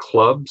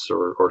clubs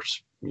or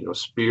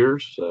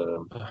spears,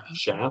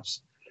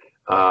 shafts.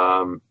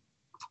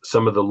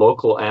 Some of the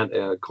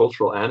local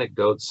cultural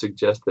anecdotes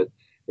suggest that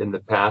in the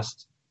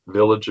past,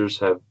 villagers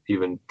have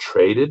even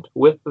traded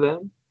with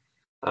them.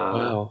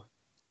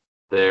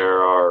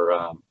 There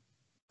are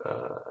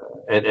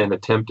and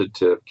attempted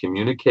to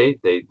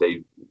communicate.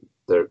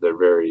 They're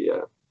very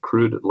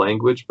crude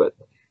language, but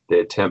they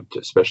attempt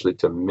especially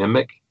to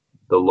mimic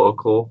the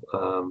local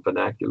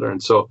vernacular.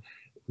 And so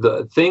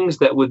the things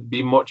that would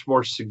be much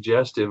more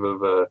suggestive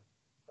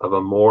of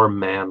a more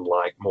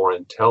man-like, more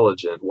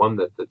intelligent, one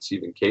that's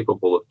even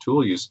capable of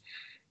tool use.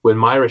 When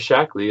Myra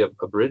Shackley,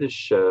 a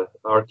British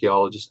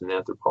archaeologist and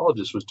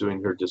anthropologist, was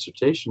doing her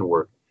dissertation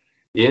work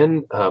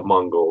in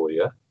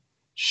Mongolia,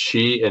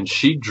 she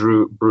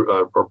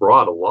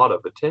brought a lot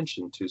of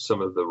attention to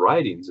some of the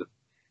writings of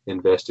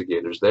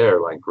investigators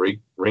there, like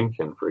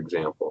Rinken, for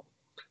example,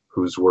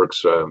 whose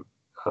works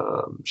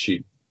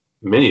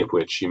many of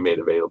which she made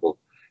available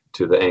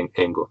to the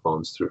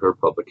Anglophones through her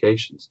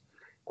publications.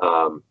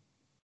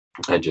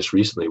 And just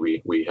recently,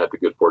 we had the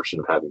good fortune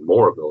of having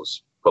more of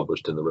those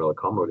published in the Relic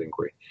Hominoid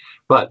Inquiry.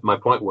 But my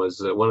point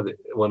was one of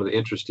the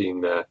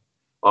interesting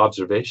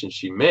observations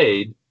she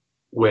made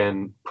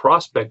when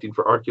prospecting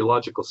for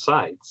archaeological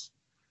sites,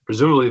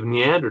 presumably of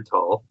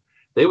Neanderthal,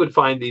 they would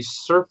find these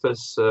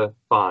surface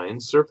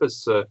finds,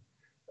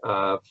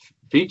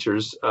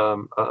 features,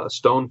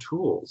 stone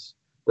tools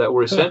that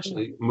were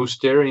essentially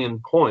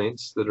Mousterian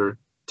points that are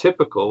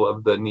typical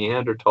of the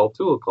Neanderthal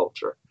tool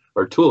culture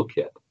or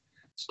toolkit.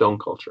 stone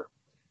culture.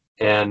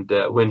 And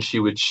when she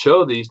would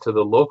show these to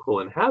the local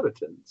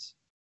inhabitants,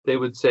 they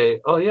would say,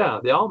 "Oh yeah,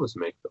 the Almas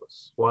make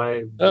those.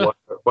 Why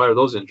are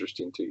those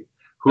interesting to you?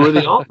 Who are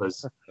the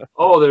Almas?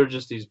 Oh, they're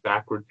just these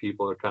backward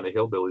people. They're kind of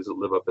hillbillies that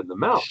live up in the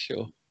mountains.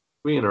 Sure.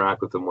 We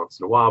interact with them once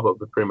in a while,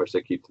 but pretty much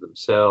they keep to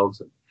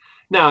themselves." And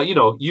now,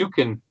 you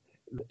can.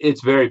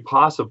 It's very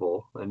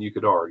possible, and you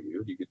could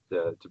argue,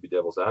 to be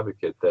devil's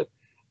advocate, that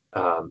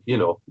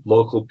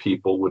local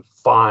people would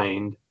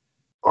find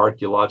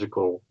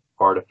archaeological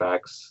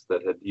artifacts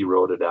that had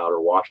eroded out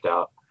or washed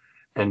out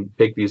and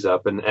pick these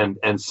up,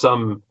 and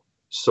some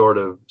sort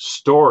of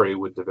story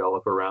would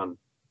develop around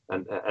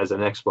and as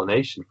an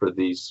explanation for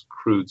these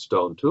crude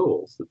stone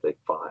tools that they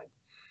find.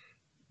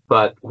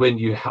 But when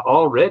you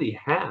already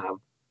have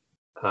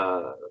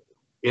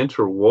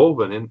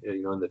interwoven in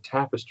the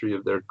tapestry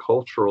of their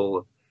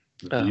cultural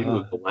view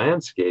of the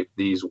landscape,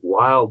 these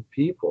wild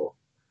people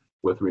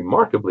with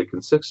remarkably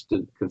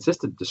consistent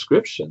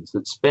descriptions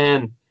that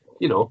span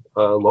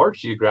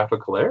large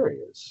geographical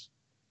areas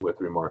with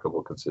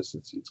remarkable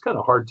consistency. It's kind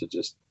of hard to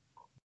just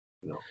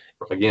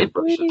again It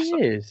really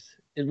is.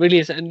 It really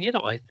is. And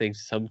I think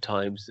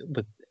sometimes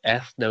with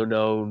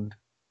ethno-known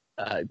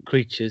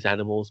creatures,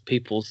 animals,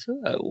 peoples,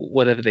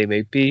 whatever they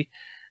may be,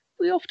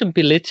 we often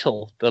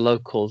belittle the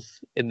locals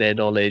in their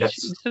knowledge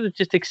instead of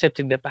just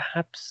accepting that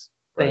perhaps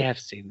they have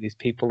seen these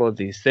people or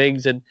these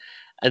things, and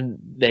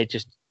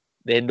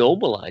they're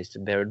normalized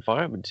in their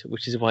environment,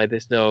 which is why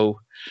there's no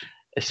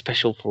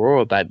special furore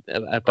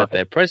about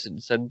their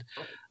presence. And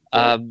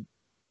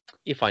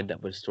you find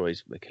that with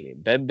stories from Achille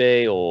and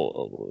Bembe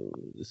or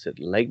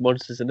certain lake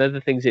monsters and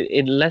other things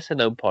in lesser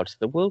known parts of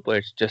the world where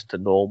it's just a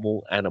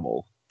normal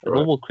animal, a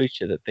normal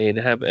creature that they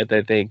inhabit,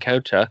 that they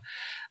encounter.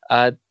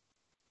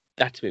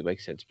 That to me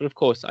makes sense. But of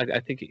course, I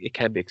think it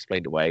can be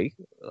explained away,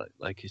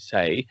 like you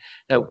say.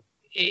 Now,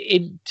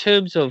 in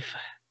terms of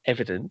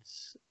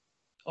evidence,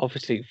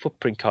 obviously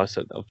footprint casts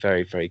are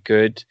very, very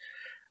good.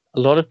 A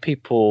lot of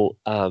people,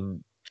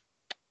 well,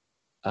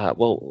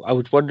 I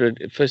would wonder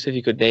first if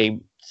you could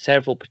name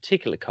several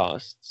particular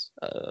casts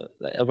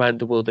around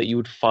the world that you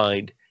would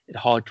find it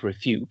hard to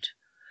refute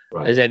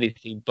as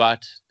anything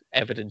but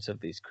evidence of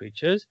these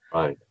creatures.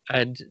 Right.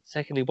 And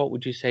secondly, what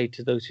would you say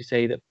to those who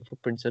say that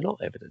footprints are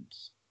not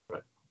evidence?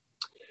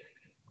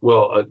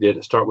 Well,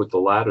 to start with the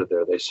latter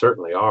there, they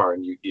certainly are.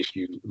 And if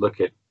you look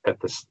at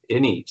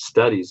any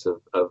studies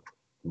of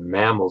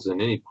mammals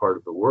in any part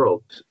of the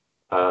world,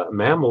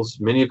 mammals,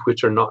 many of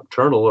which are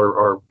nocturnal,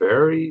 are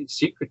very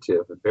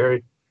secretive and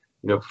very,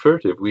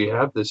 furtive. We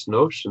have this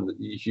notion that,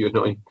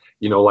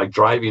 like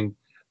driving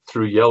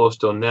through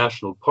Yellowstone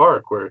National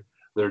Park where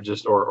they're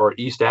just, or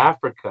East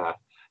Africa,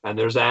 and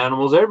there's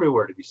animals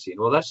everywhere to be seen.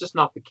 Well, that's just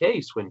not the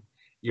case when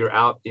you're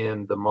out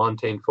in the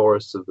montane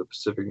forests of the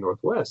Pacific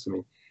Northwest. I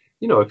mean,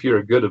 if you're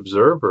a good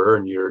observer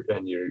and you're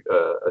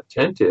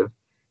attentive,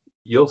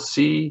 you'll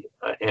see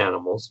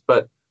animals,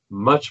 but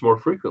much more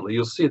frequently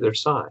you'll see their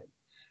sign.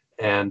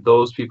 And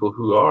those people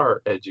who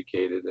are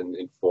educated and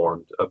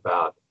informed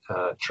about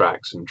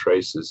tracks and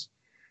traces,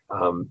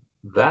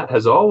 that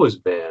has always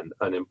been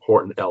an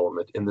important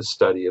element in the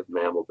study of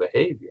mammal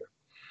behavior.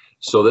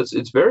 So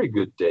it's very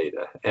good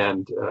data,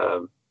 and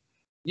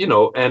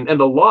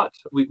and a lot.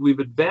 We've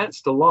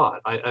advanced a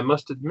lot. I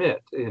must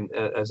admit,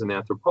 as an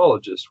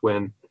anthropologist,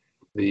 when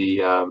the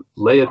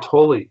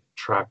Laetoli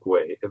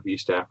trackway of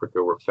East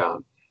Africa were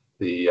found,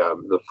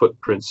 the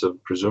footprints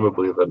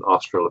presumably of an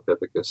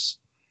Australopithecus,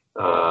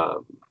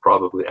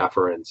 probably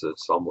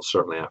afarensis, almost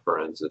certainly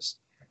afarensis,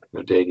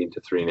 dating to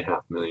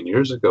 3.5 million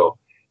years ago.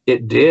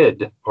 It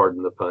did,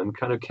 pardon the pun,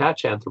 kind of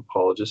catch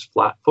anthropologists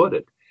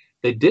flat-footed.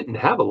 They didn't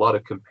have a lot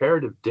of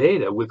comparative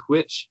data with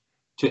which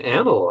to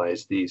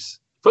analyze these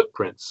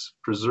footprints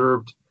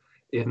preserved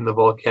in the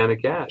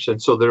volcanic ash,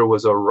 and so there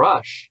was a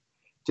rush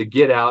to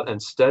get out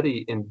and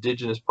study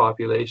indigenous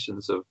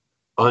populations of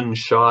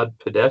unshod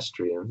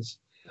pedestrians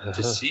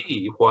to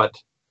see what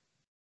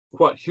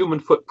human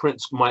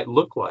footprints might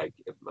look like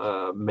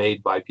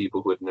made by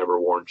people who had never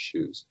worn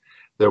shoes.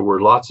 There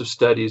were lots of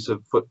studies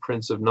of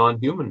footprints of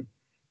non-human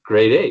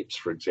great apes,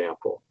 for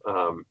example,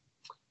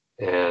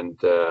 and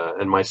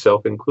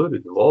myself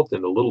included, involved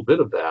in a little bit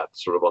of that,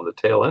 sort of on the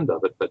tail end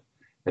of it,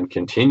 and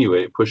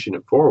pushing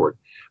it forward.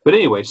 But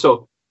anyway,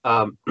 so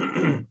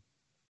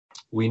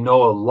we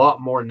know a lot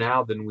more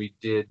now than we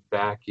did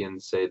back in,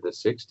 say, the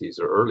 60s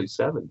or early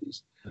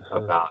 70s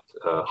about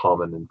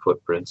hominin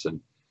footprints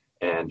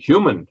and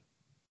human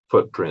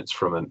footprints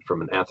from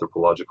an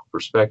anthropological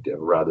perspective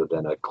rather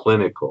than a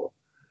clinical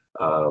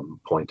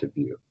point of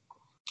view.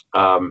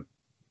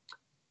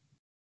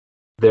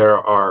 There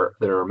are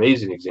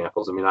amazing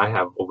examples. I mean, I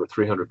have over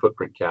 300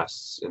 footprint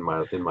casts in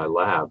my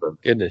lab of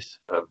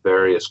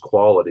various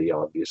quality,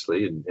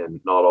 obviously,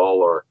 and not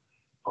all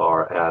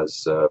are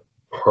as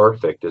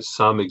perfect as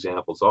some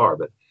examples are,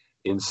 but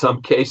in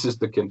some cases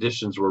the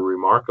conditions were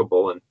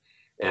remarkable,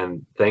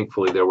 and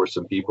thankfully there were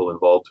some people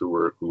involved who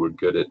were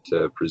good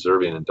at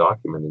preserving and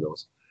documenting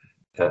those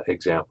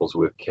examples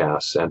with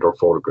casts and or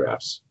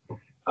photographs.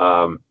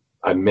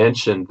 I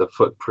mentioned the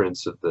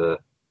footprints of the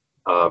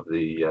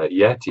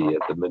Yeti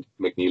at the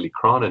McNeely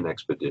Cronin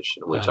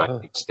expedition, which I Uh-huh.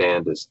 think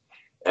stand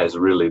as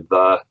really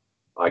the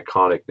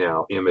iconic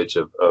now image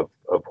of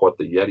what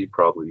the Yeti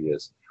probably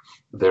is.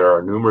 There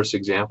are numerous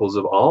examples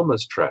of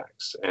Alma's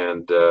tracks,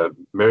 and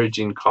Mary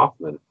Jean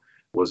Kaufman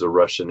was a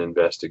Russian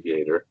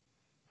investigator,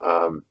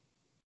 um,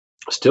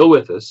 still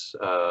with us,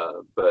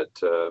 but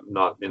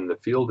not in the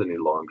field any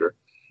longer.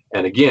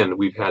 And again,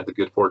 we've had the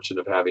good fortune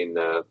of having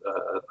a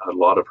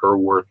lot of her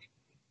work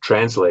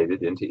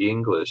translated into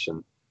English,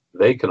 and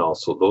they can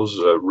also, those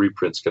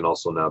reprints can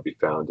also now be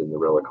found in the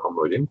Relic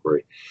Homoid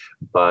Inquiry.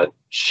 But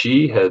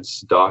she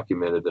has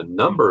documented a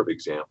number of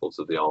examples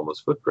of the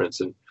Alma's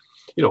footprints, and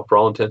for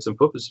all intents and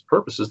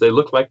purposes, they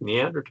look like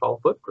Neanderthal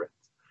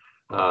footprints.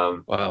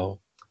 Wow.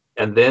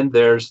 And then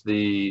there's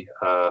the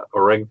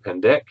Orang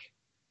Pendek,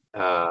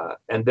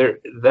 and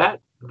that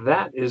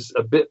is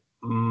a bit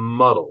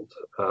muddled,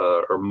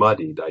 or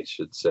muddied, I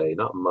should say.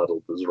 Not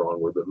muddled is the wrong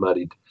word, but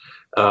muddied.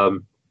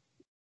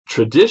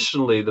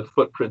 Traditionally, the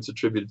footprints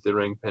attributed to the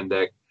Orang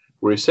Pendek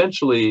were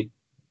essentially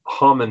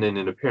hominin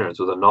in appearance,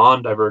 with a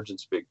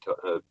non-divergent big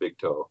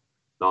toe,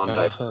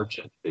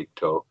 non-divergent big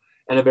toe,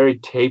 and a very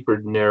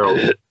tapered, narrow.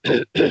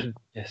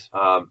 Yes.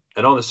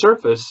 And on the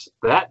surface,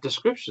 that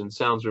description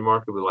sounds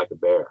remarkably like a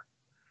bear.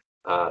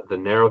 The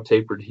narrow,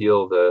 tapered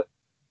heel, the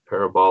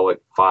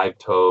parabolic 5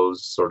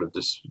 toes sort of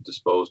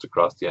disposed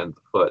across the end of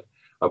the foot.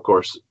 Of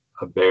course,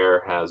 a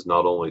bear has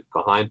not only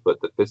the hind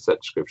foot that fits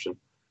that description,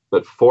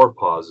 but 4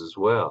 paws as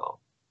well.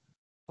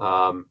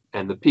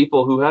 And the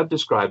people who have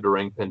described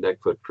Orang Pendek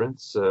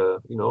footprints,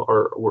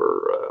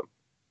 were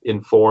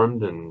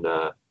informed and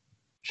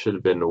should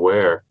have been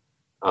aware.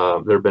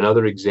 There have been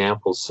other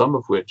examples, some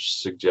of which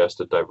suggest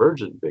a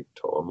divergent big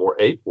toe, a more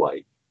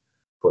ape-like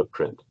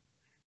footprint.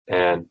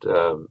 And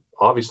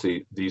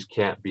obviously, these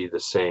can't be the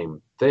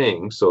same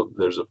thing. So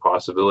there's a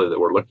possibility that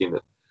we're looking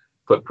at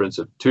footprints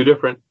of 2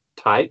 different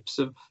types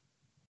of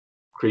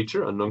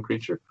creature, unknown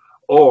creature,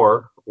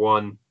 or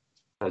one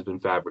has been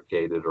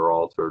fabricated or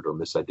altered or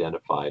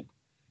misidentified,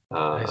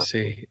 I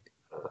see.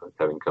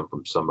 having come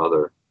from some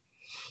other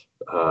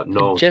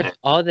known. Jeff,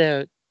 are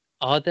there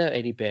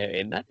any bear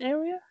in that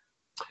area?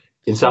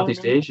 In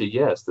Southeast Asia,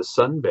 yes, the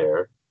sun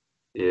bear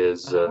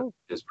is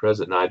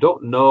present. Now, I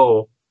don't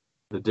know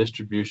the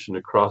distribution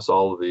across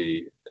all of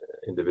the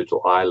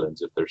individual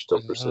islands, if they're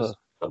still persistent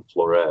on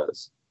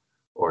Flores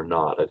or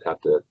not. I'd have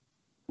to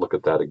look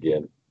at that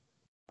again.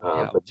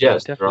 But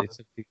yes,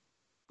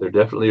 there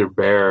definitely are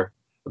bear.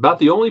 About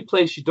the only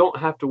place you don't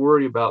have to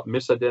worry about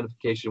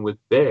misidentification with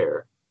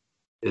bear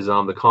is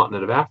on the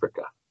continent of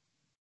Africa.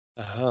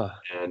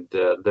 And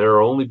there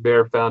are only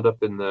bear found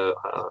up in the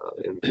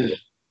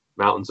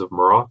mountains of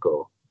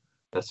Morocco.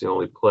 That's the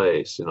only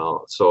place,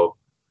 so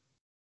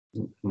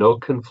no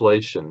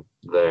conflation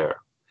there.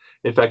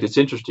 In fact, it's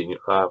interesting,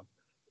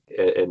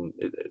 and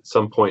at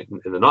some point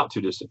in the not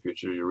too distant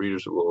future, your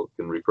readers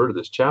can refer to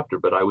this chapter,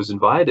 but I was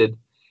invited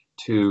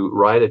to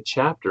write a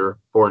chapter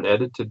for an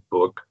edited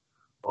book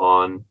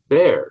on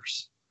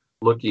bears,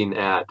 looking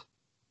at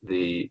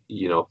the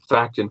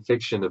fact and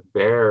fiction of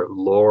bear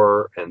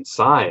lore and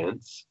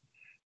science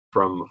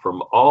from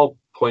all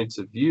points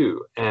of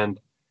view, and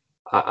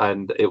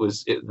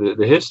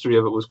the history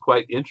of it was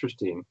quite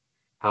interesting.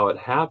 How it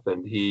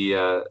happened,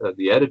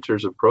 the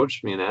editors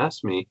approached me and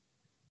asked me.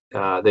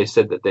 They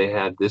said that they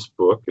had this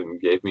book and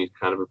gave me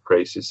kind of a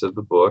précis of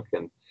the book,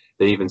 and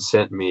they even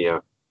sent me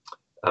a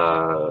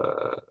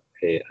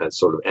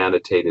sort of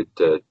annotated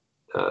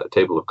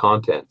table of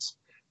contents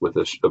with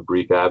a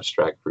brief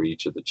abstract for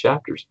each of the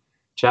chapters.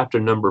 Chapter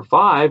number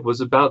 5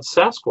 was about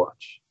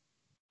Sasquatch,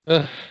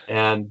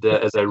 and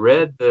as I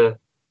read the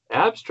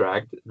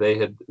abstract,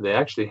 they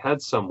actually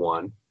had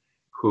someone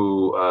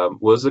who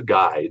was a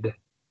guide,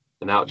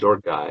 an outdoor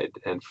guide,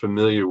 and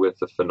familiar with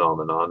the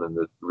phenomenon and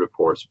the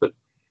reports, but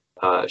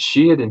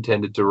she had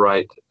intended to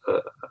write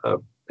a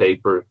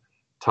paper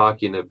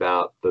talking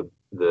about the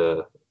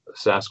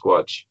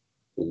Sasquatch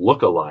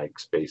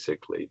lookalikes,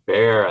 basically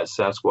bear as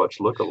Sasquatch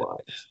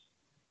lookalikes,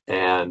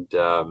 and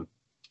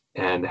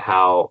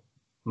how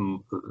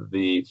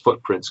the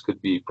footprints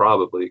could be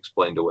probably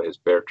explained away as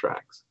bear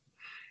tracks.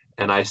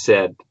 And I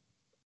said,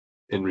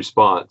 in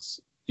response,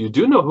 "You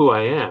do know who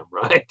I am,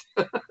 right?"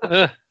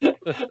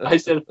 I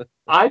said,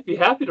 "I'd be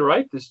happy to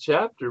write this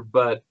chapter,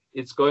 but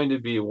it's going to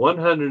be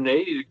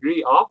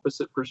 180-degree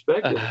opposite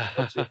perspective."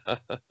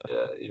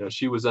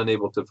 She was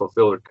unable to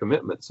fulfill her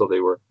commitment, so they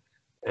were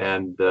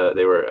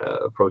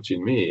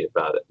approaching me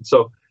about it.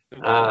 So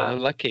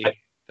lucky.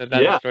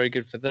 That's very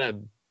good for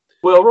them.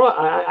 Well,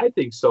 I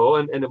think so,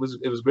 and it was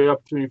a great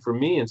opportunity for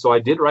me, and so I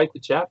did write the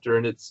chapter,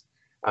 and it's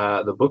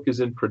the book is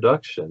in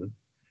production.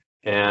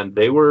 And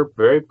they were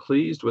very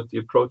pleased with the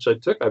approach I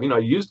took. I mean, I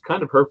used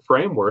kind of her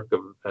framework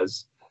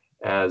as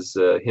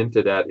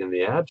hinted at in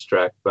the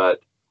abstract, but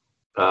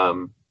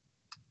and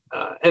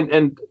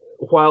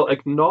while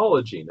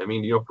acknowledging,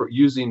 for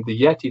using the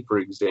Yeti, for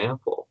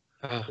example,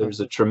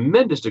 there's a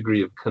tremendous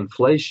degree of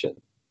conflation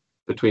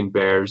between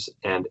bears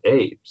and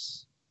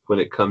apes when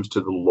it comes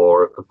to the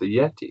lore of the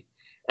Yeti.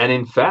 And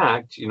in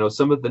fact,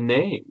 some of the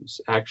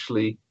names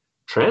actually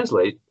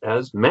translate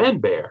as man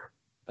bear,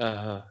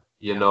 Yeah.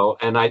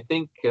 and I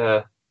think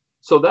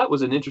so that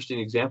was an interesting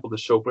example to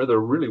show where there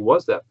really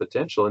was that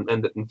potential. And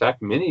that in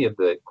fact, many of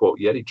the quote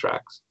Yeti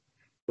tracks,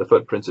 the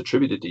footprints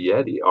attributed to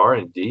Yeti, are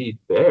indeed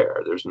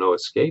bear. There's no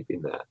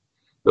escaping that.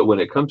 But when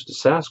it comes to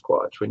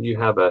Sasquatch, when you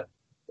have a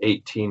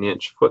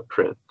 18-inch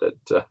footprint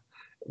that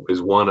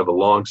is one of a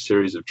long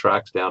series of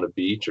tracks down a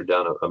beach or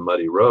down a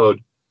muddy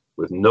road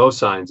with no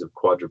signs of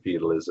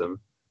quadrupedalism,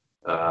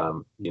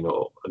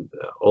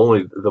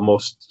 only the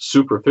most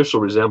superficial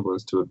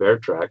resemblance to a bear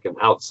track, and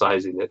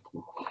outsizing it,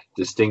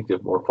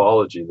 distinctive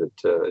morphology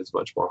that is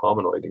much more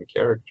hominoid in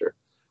character.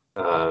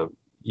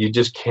 You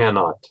just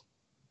cannot,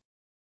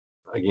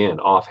 again,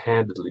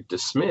 offhandedly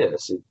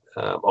dismiss it,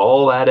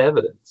 all that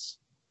evidence.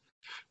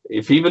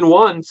 If even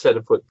one set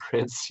of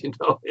footprints,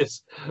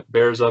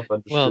 bears up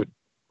under Well,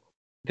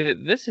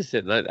 scrutiny. this is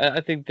it. I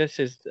think this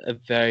is a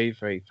very,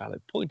 very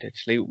valid point,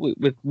 actually,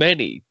 with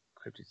many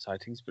cryptid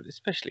sightings, but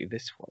especially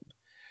this one.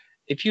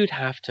 If you'd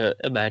have to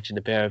imagine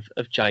a bear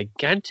of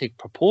gigantic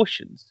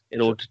proportions in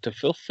Sure. order to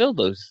fulfill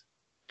those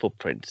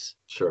footprints,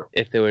 Sure.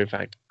 if they were in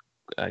fact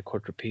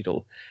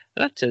quadrupedal,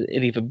 that's an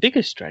even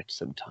bigger stretch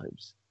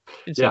sometimes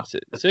in some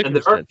And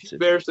there are a few circumstances.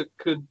 bears that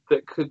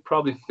could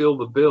probably fill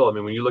the bill. I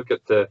mean, when you look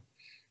at the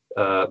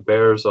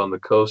bears on the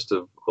coast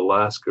of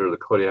Alaska or the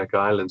Kodiak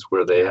Islands,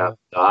 where they have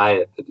a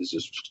diet that is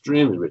just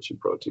extremely rich in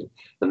protein,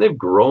 and they've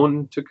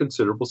grown to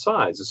considerable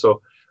size. And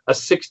so a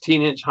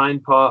 16-inch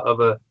hind paw of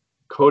a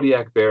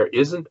Kodiak bear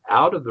isn't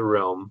out of the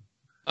realm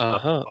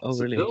of Oh,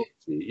 really? possibility.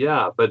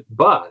 Yeah, but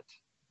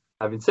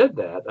having said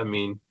that, I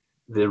mean,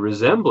 the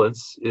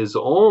resemblance is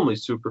only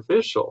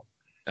superficial.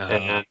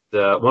 And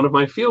one of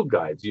my field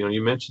guides,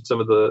 you mentioned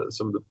some of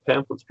the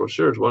pamphlets,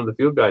 brochures. One of the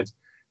field guides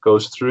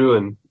goes through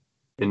and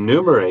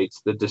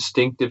enumerates the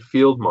distinctive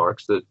field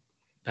marks that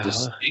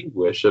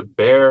distinguish a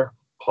bear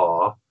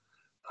paw,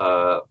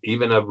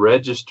 even a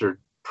registered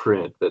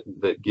print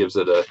that gives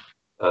it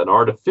an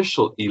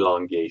artificial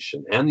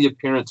elongation and the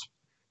appearance,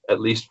 at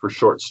least for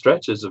short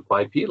stretches, of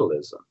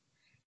bipedalism.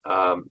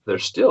 There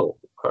still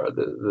are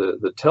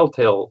the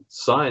telltale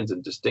signs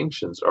and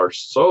distinctions are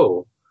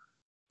so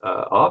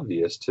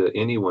obvious to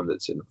anyone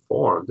that's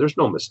informed. There's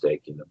no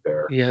mistaking a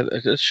bear. Yeah,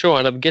 sure.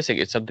 And I'm guessing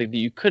it's something that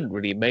you couldn't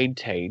really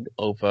maintain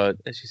over,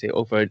 as you say,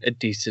 over a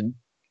decent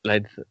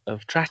length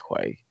of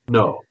trackway.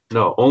 No,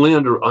 only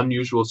under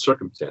unusual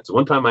circumstances.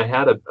 One time I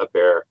had a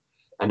bear,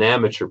 an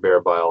amateur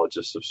bear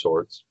biologist of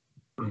sorts,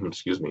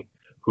 excuse me,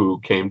 who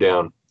came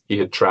down. He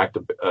had tracked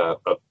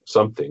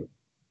something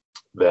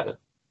that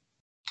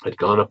had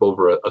gone up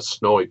over a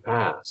snowy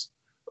pass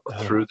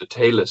through the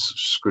talus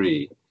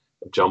scree,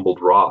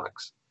 jumbled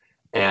rocks.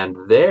 And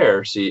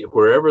there, see,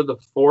 wherever the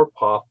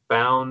forepaw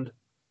found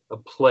a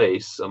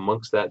place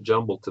amongst that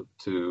jumble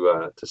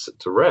to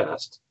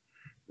rest,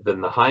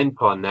 then the hind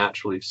paw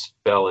naturally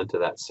fell into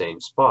that same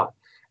spot.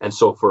 And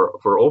so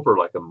for over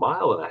like a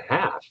mile and a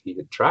half, he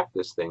had tracked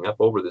this thing up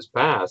over this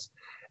pass,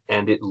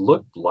 and it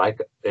looked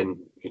like, and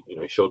he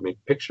showed me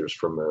pictures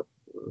from a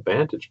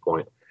vantage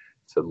point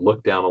to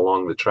look down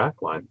along the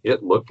track line.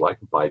 It looked like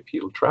a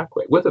bipedal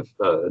trackway with a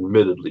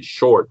admittedly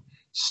short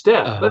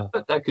step,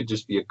 but that could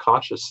just be a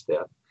cautious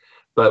step.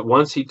 But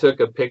once he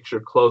took a picture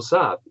close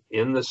up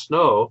in the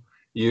snow,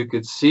 you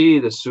could see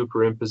the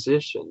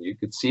superimposition. You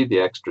could see the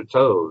extra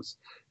toes.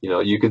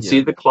 You could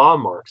see the claw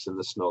marks in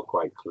the snow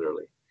quite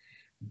clearly.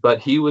 But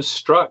he was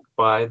struck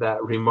by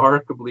that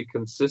remarkably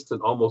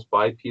consistent, almost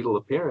bipedal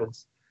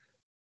appearance,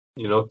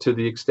 to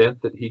the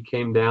extent that he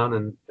came down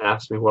and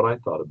asked me what I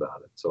thought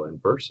about it. So in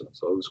person.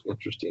 So it was an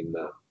interesting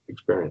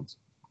experience.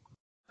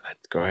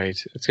 That's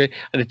great. It's great.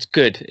 And it's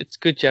good. It's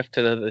good, Jeff,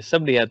 to know that there's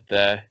somebody out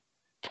there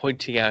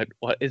pointing out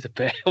what is a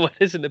bear, what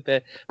isn't a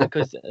bear.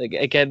 Because,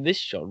 again, this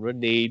genre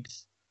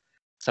needs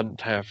some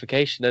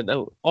clarification.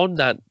 And on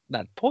that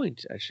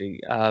point,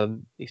 actually,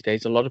 these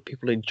days, a lot of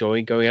people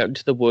enjoy going out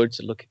into the woods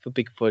and looking for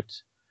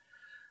Bigfoot.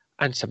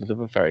 And some of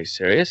them are very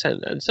serious,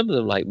 and some of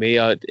them, like me,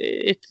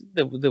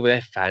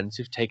 they're fans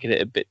who've taken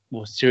it a bit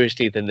more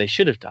seriously than they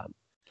should have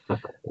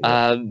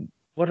done.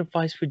 What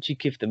advice would you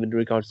give them in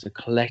regards to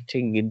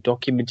collecting and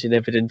documenting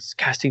evidence,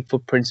 casting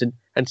footprints,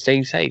 and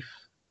staying safe?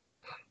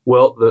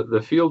 Well,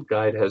 the field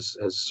guide has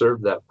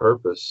served that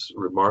purpose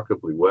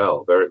remarkably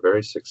well, very,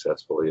 very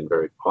successfully and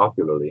very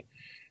popularly.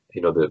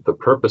 The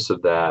purpose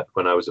of that,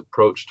 when I was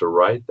approached to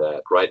write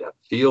a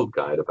field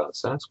guide about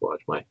Sasquatch,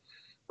 my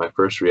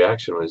first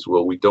reaction was,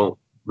 well, we don't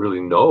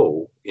really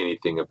know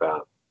anything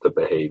about the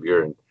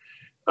behavior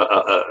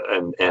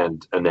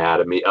and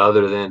anatomy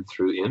other than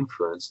through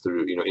inference,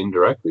 through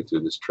indirectly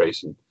through this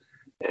trace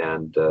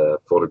and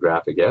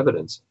photographic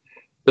evidence.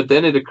 But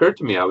then it occurred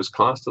to me, I was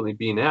constantly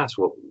being asked,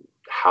 well,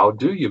 how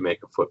do you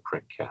make a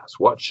footprint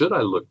cast? What should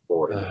I look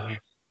for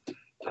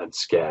and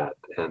scat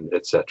and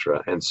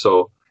etc. And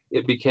so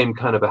it became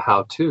kind of a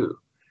how-to.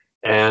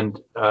 And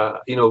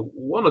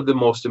one of the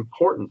most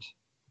important,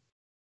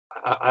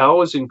 I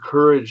always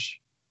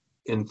encourage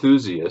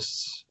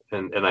enthusiasts,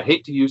 and I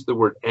hate to use the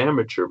word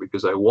amateur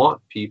because I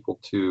want people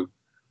to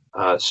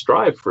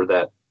strive for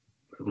that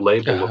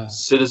label of Uh,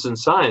 citizen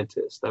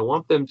scientist. I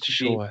want them to be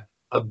sure.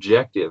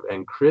 objective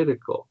and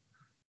critical.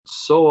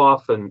 So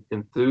often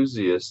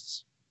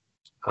enthusiasts,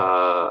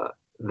 uh,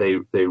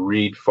 they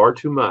read far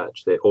too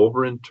much. They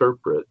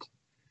overinterpret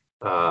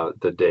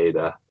the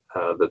data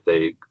that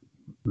they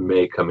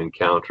may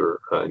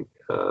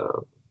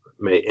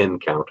may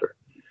encounter,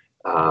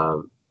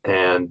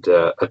 and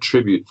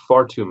attribute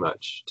far too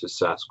much to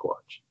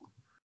Sasquatch.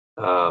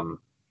 Um,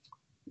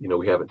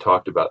 we haven't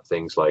talked about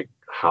things like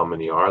how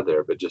many are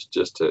there, but just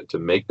to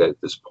make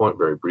this point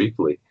very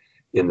briefly,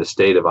 in the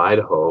state of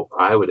Idaho,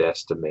 I would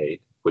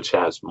estimate, which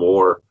has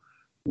more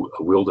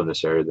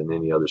wilderness area than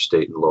any other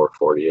state in the lower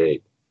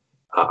 48,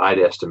 I'd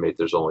estimate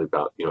there's only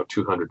about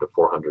 200 to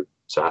 400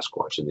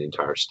 Sasquatch in the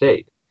entire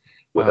state,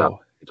 without Wow.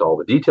 all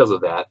the details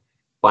of that.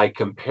 By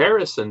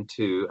comparison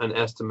to an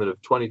estimate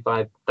of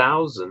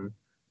 25,000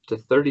 to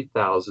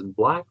 30,000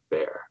 black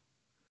bear.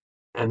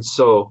 And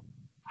so,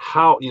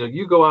 how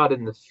you go out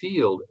in the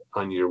field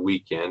on your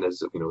weekend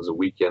as a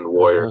weekend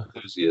warrior Uh-huh.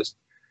 enthusiast,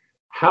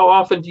 how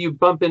often do you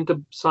bump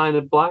into sign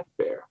of black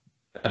bear?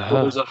 Well,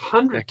 Uh-huh. there's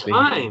 100 Exactly.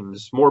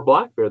 times more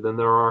black bear than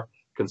there are,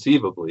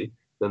 conceivably,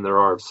 than there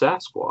are of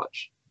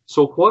Sasquatch.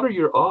 So what are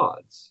your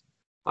odds?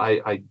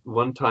 I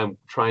one time,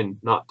 trying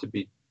not to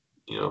be,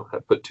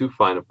 have put too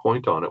fine a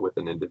point on it with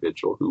an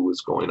individual who was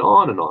going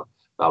on and on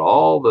about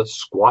all the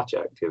Squatch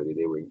activity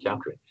they were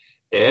encountering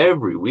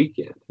every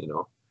weekend.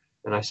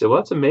 And I said, well,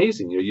 that's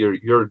amazing.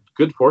 You're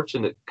good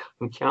fortune at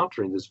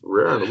encountering this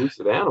rare and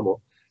elusive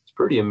animal. It's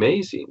pretty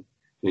amazing.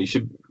 You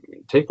should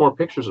take more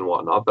pictures and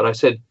whatnot. But I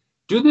said,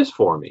 do this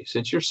for me,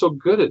 since you're so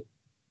good at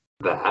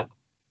that.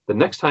 The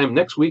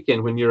next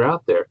weekend when you're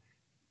out there,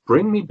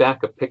 bring me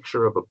back a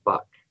picture of a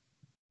buck,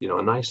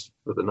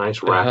 with a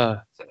nice rack.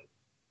 Uh-huh.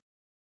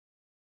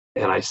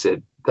 And I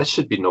said, that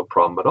should be no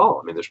problem at all.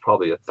 I mean, there's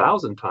probably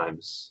 1,000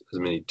 times as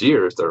many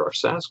deer as there are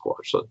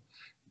Sasquatch, so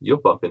you'll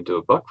bump into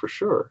a buck for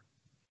sure.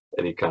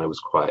 And he kind of was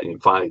quiet,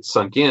 and finally it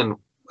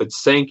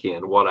sank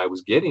in what I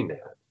was getting at.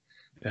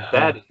 Uh-huh.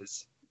 That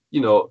is,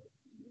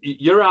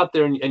 you're out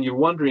there and you're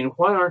wondering,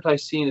 why aren't I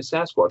seeing a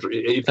Sasquatch? Or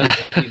if you're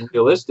being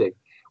realistic,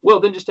 well,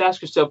 then just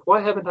ask yourself,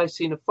 why haven't I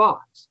seen a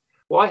fox?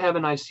 Why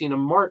haven't I seen a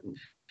marten?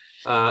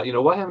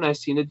 Why haven't I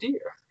seen a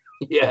deer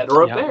yet,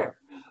 or a Yeah. bear?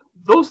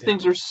 Those Yeah.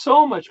 things are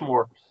so much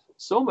more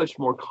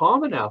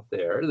common out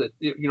there that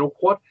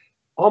what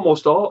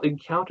almost all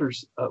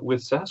encounters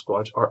with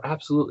Sasquatch are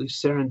absolutely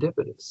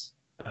serendipitous.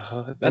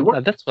 Uh-huh. They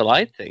weren't, That's what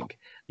I think.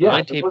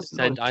 yeah, there was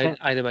no 98%, intent.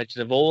 I'd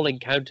imagine, of all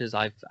encounters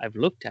I've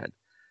looked at,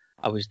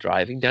 I was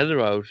driving down the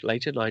road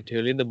late at night,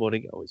 early in the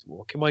morning. I was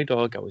walking my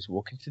dog. I was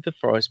walking through the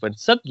forest when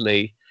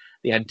suddenly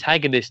the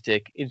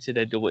antagonistic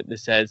incidental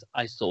witness says,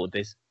 I saw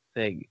this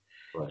thing.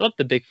 Right, Not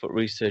the Bigfoot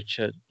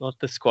researcher, not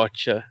the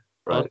squatcher,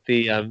 not right.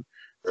 the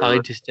Right.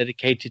 scientist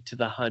dedicated to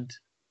the hunt.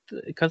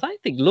 Because I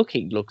think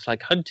looking looks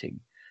like hunting,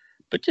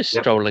 but just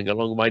Yeah, strolling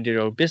along minding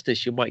your own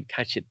business, you might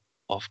catch it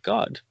off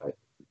guard. right.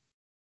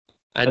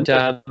 And And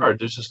there are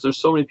there's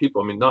so many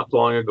people. I mean, not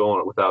long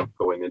ago, without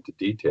going into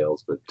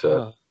details, but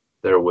huh,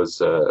 there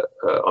was on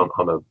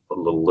a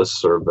little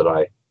listserv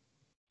that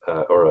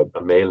or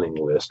a mailing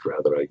list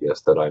rather, I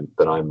guess, that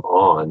I'm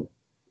on.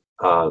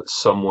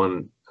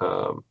 Someone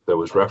there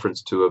was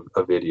reference to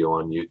a video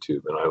on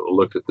YouTube, and I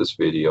looked at this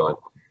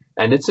video,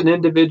 and it's an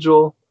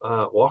individual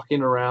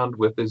walking around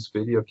with his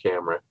video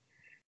camera,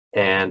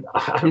 and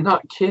I'm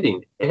not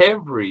kidding.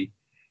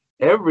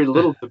 Every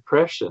little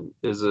depression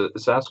is a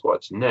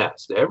Sasquatch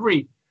nest.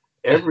 Every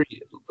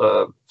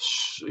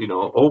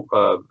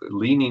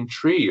leaning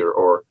tree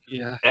or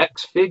yeah.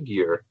 X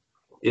figure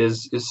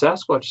is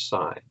Sasquatch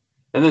sign.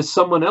 And then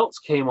someone else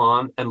came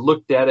on and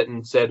looked at it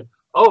and said,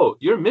 "Oh,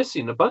 you're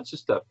missing a bunch of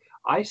stuff.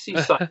 I see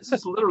signs." This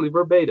is literally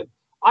verbatim.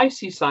 "I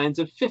see signs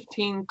of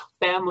 15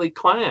 family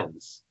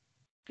clans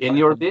in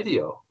your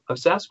video of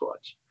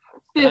Sasquatch."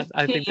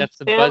 I think 15 that's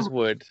the family.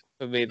 buzzword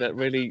for me that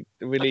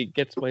really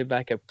gets my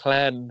back up.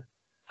 Clans.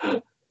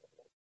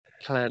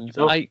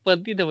 No,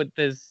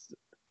 There's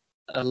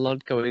a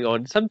lot going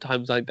on.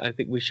 Sometimes I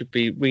think we should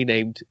be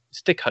renamed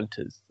stick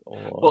hunters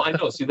or well, I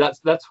know. See,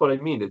 that's what I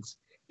mean. It's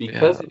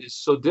because yeah, it is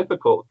so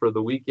difficult for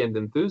the weekend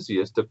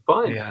enthusiast to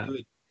find yeah,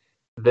 good.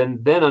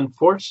 Then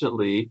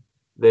unfortunately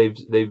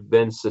they've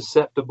been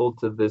susceptible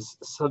to this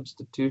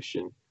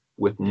substitution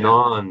with yeah,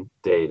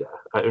 non-data.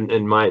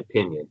 In my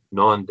opinion,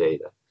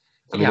 non-data.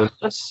 I mean,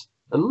 yeah.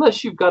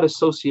 unless you've got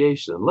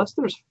association, unless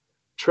there's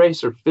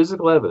trace or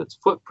physical evidence,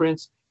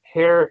 footprints,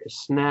 hair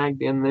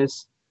snagged in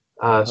this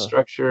Uh-huh.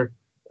 structure,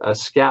 a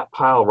scat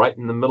pile right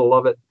in the middle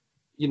of it,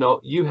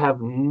 you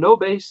have no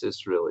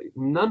basis, really,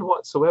 none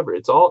whatsoever.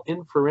 It's all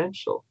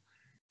inferential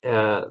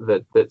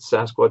that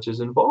Sasquatch is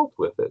involved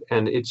with it,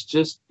 and it's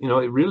just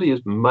it really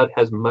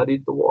has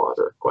muddied the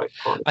water, quite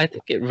I honestly.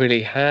 think it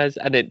really has,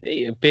 and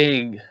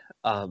being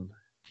um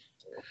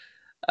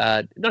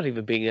not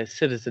even being a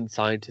citizen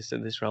scientist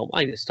in this realm,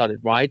 I just started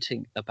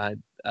writing about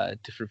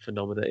different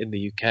phenomena in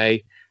the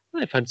UK.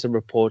 And I found some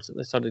reports and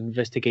I started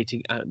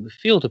investigating out in the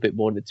field a bit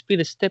more, and it's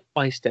been a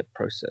step-by-step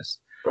process.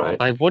 Right.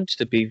 I wanted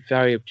to be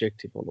very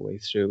objective all the way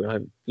through, and I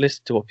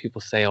listened to what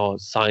people say are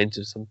signs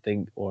of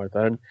something or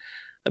other.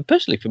 And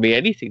personally, for me,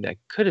 anything that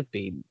could have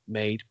been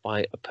made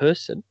by a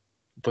person,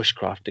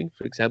 bushcrafting,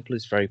 for example,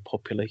 is very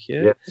popular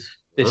here. Yes.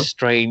 This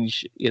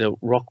strange,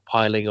 rock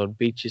piling on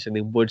beaches and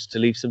in woods to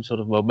leave some sort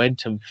of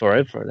momentum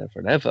forever and ever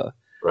and ever.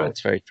 Right.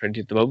 That's very trendy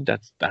at the moment.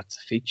 That's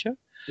a feature.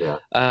 Yeah.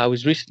 I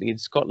was recently in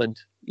Scotland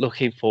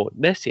looking for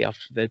Nessie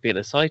after there'd been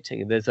a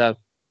sighting, and there's a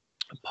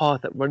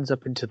path that runs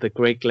up into the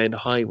Great Glen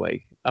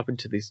Highway, up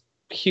into these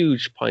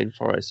huge pine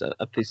forests,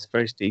 up these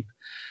very steep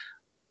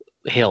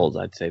hills.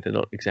 I'd say they're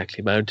not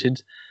exactly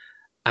mountains,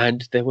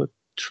 and there were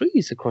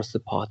trees across the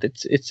path.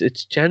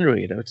 It's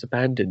January, it's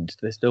abandoned.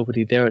 There's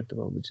nobody there at the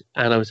moment,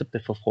 and I was up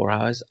there for 4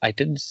 hours. I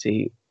didn't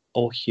see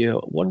or hear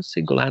one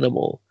single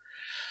animal,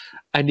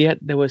 and yet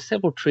there were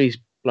several trees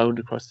blown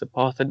across the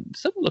path, and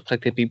some looked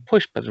like they'd been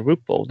pushed by the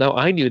root ball. Now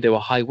I knew there were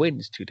high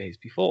winds 2 days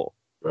before.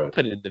 Right.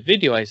 But in the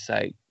video, I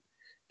say,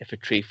 if a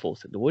tree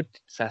falls in the wood,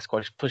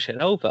 Sasquatch push it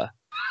over.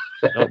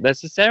 Not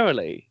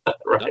necessarily.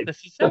 Right. Not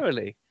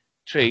necessarily.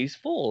 Trees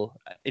fall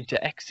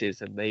into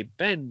X's and they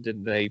bend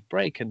and they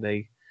break and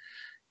they,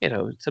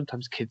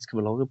 sometimes kids come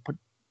along and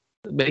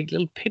make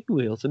little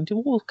pinwheels and do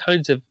all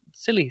kinds of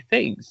silly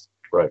things.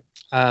 Right.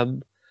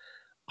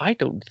 I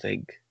don't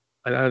think,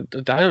 I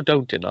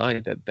don't deny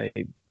that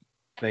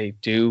they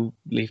do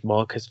leave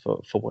markers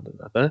for one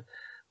another,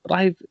 but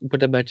I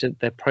would imagine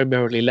they're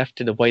primarily left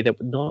in a way that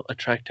would not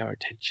attract our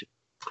attention.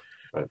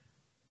 Right.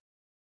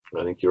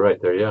 I think you're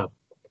right there. Yeah.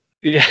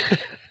 Yeah.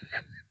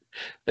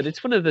 But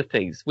it's one of the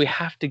things we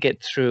have to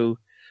get through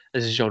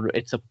as a genre.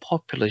 It's a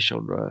popular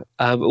genre,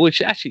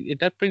 which actually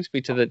that brings me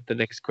to the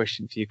next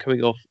question for you,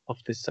 coming off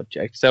this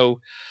subject.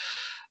 So,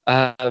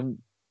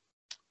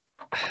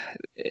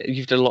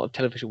 you've done a lot of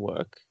television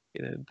work.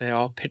 There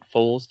are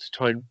pitfalls to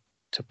try and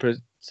to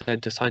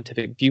present a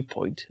scientific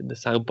viewpoint in the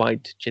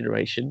soundbite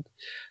generation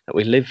that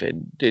we live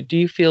in. Do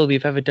you feel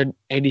you've ever done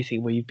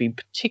anything where you've been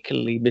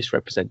particularly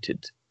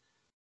misrepresented?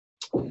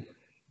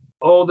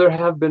 Oh, there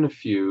have been a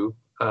few.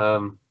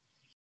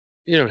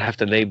 You don't have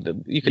to name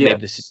them. You can name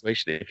the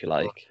situation if you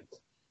like.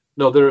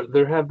 No,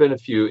 there have been a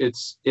few.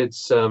 It's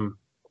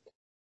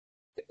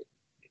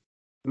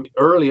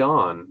early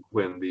on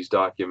when these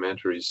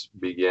documentaries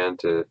began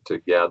to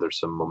gather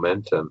some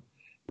momentum.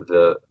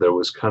 There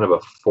was kind of a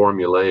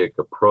formulaic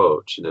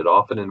approach, and it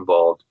often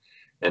involved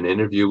an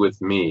interview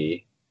with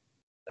me,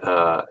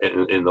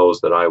 in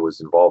those that I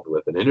was involved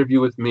with, an interview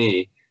with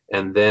me,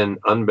 and then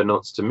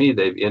unbeknownst to me,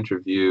 they've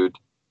interviewed,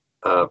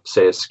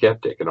 say, a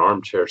skeptic, an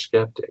armchair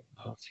skeptic.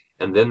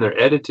 And then they're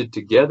edited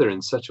together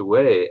in such a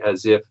way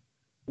as if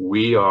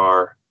we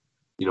are,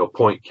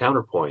 point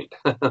counterpoint,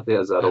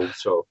 as that old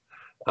show,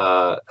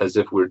 as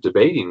if we're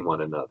debating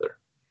one another.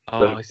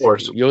 But of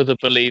course, you're the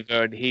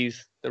believer and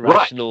he's the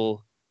rational.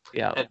 Right.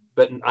 Yeah.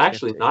 But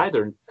actually,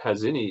 neither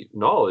has any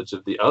knowledge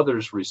of the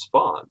other's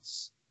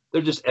response.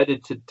 They're just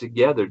edited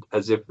together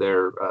as if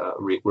we're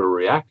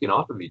reacting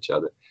off of each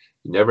other.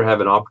 You never have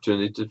an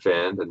opportunity to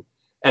defend,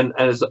 and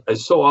as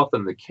so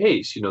often the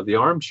case, the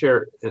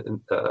armchair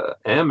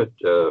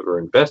amateur or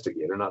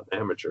investigator, not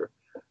amateur,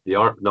 the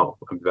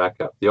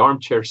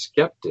armchair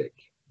skeptic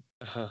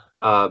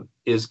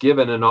is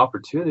given an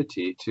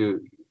opportunity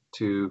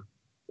to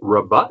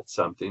rebut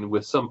something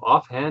with some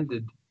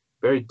offhanded,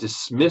 very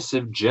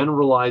dismissive,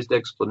 generalized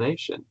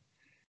explanation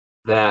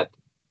that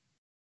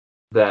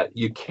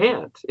you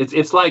can't.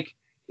 It's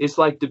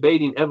like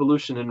debating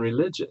evolution and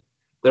religion.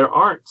 There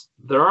aren't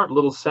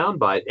little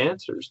soundbite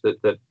answers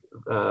that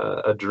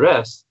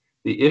address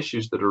the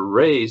issues that are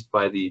raised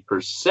by the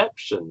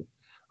perception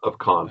of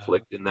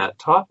conflict in that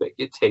topic.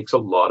 It takes a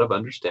lot of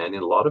understanding,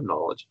 a lot of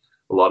knowledge,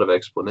 a lot of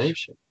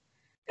explanation,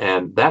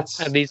 and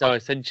these are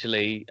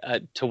essentially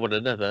to one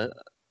another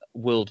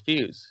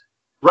worldviews,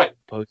 right?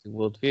 Opposing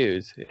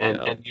worldviews,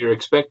 and you're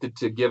expected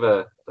to give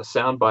a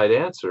soundbite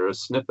answer, a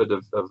snippet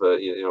of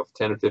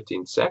 10 or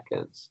 15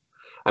 seconds.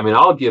 I mean,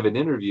 I'll give an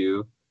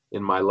interview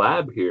in my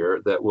lab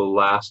here that will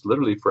last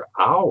literally for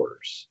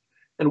hours.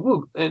 And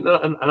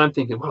I'm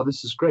thinking, wow,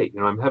 this is great.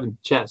 I'm having a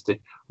chance to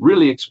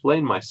really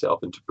explain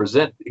myself and to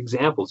present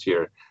examples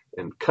here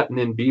and cutting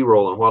in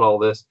B-roll and what all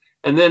this.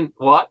 And then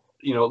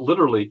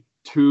literally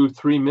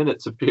 2-3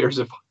 minutes appears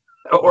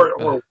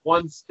or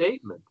one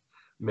statement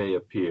may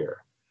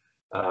appear.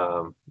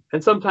 And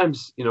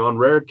sometimes, on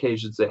rare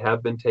occasions, they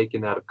have been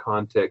taken out of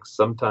context.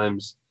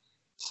 Sometimes,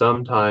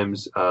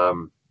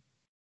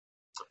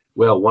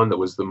 one that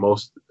was the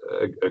most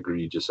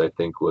egregious, I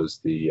think, was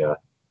the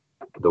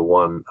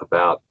one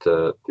about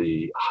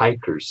the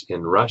hikers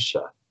in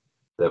Russia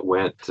that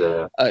went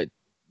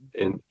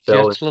and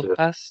fell into.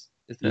 Pass?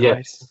 Is that yes,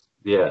 right?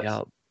 Yes.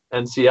 Yeah.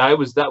 And see,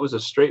 that was a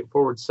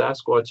straightforward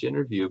Sasquatch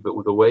interview, but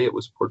with the way it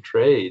was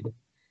portrayed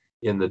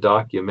in the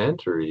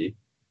documentary,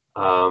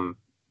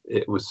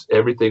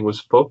 everything was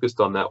focused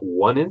on that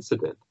one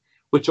incident,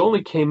 which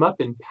only came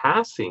up in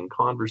passing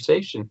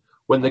conversation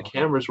when the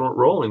cameras weren't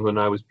rolling when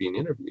I was being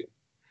interviewed.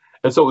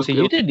 And so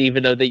you didn't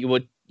even know that you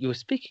were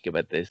speaking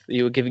about this.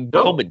 You were giving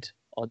comment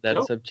on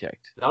that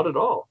subject. Not at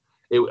all.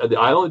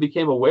 I only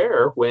became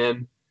aware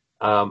when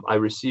I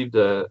received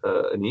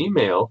an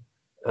email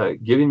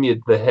giving me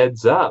the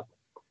heads up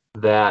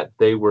that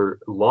they were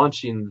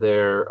launching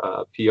their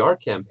PR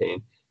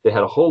campaign. They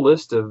had a whole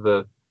list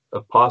of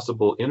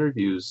possible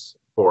interviews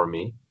for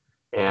me,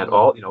 and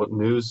all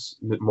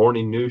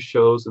morning news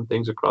shows and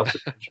things across the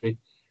country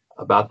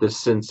about this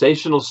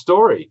sensational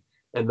story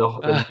and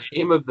the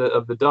name of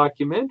the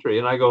documentary.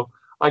 And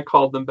I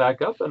called them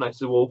back up and I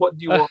said, well, what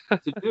do you want me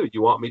to do?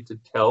 You want me to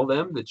tell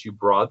them that you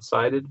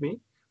blindsided me,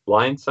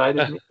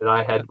 that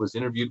I was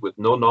interviewed with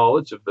no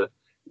knowledge of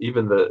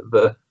even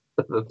the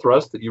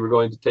thrust that you were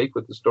going to take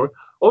with the story?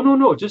 Oh,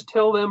 no, just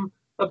tell them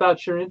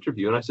about your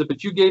interview. And I said,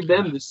 but you gave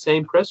them the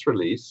same press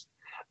release.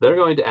 They're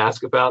going to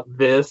ask about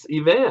this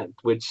event,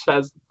 which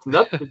has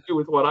nothing to do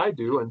with what I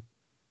do,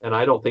 and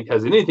I don't think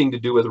has anything to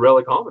do with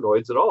relic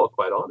hominoids at all,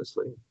 quite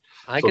honestly.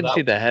 I can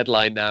see the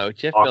headline now.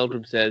 Jeff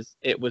Meldrum says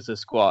it was a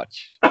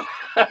squatch.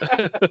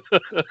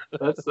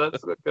 That's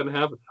what's going to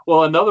happen.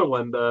 Well, another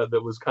one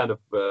that was kind of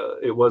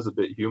it was a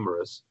bit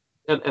humorous,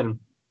 and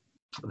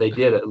they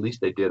did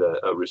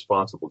a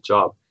responsible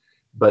job,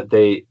 but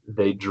they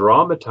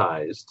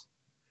dramatized.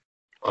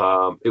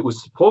 It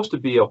was supposed to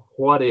be a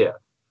what if.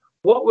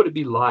 What would it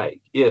be like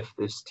if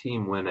this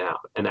team went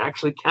out and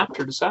actually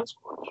captured a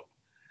Sasquatch?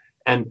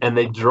 And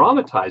they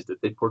dramatized it.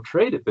 They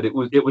portrayed it, but it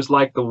was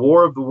like the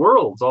War of the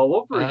Worlds all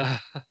over again.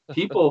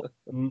 People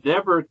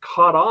never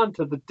caught on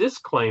to the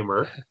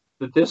disclaimer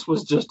that this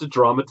was just a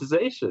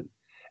dramatization.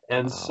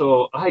 And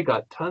so I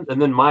got tons.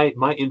 And then my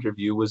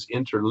interview was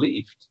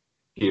interleafed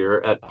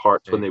here at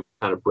parts when they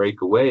kind of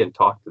break away and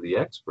talk to the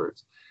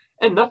experts.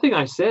 And nothing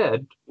I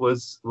said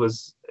was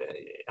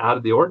out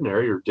of the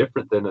ordinary or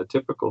different than a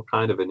typical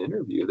kind of an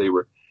interview.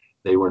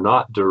 They were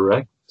not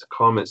direct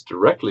comments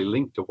directly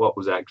linked to what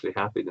was actually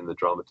happening in the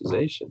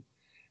dramatization.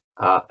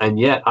 And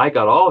yet I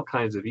got all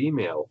kinds of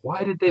email.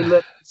 Why did they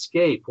let it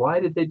escape? Why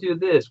did they do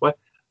this? Why?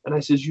 And I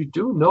says, you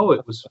do know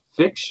it was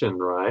fiction,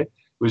 right?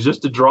 It was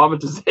just a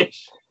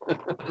dramatization.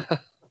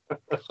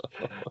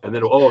 And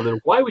then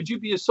why would you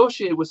be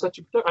associated with such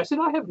a production? I said,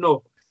 I have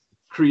no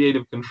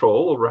creative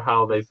control over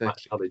how they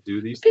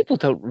do these people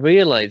things. Don't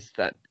realize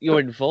that your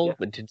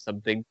involvement in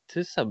something,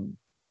 to some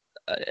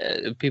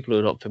people who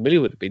are not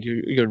familiar with it,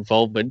 your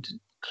involvement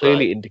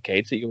clearly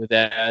indicates that you were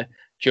there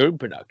during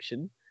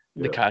production,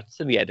 the cuts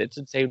and the edits,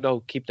 and saying, no,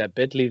 keep that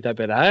bit, leave that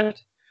bit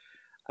out.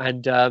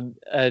 And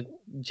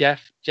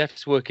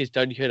Jeff's work is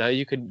done here now.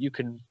 You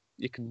can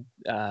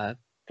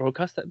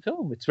broadcast that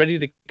film. It's ready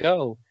to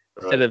go.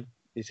 Instead of,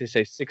 as you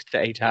say, 6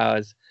 to 8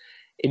 hours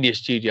in your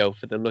studio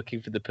for them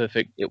looking for the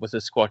perfect "it was a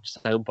Squatch"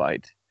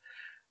 soundbite.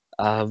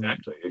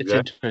 Exactly. It's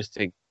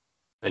interesting.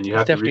 And you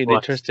have to realize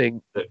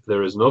interesting that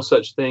there is no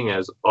such thing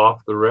as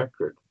off the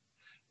record.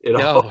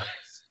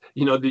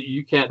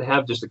 You can't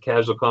have just a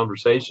casual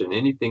conversation.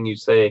 Anything you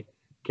say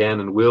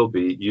can and will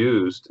be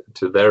used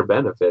to their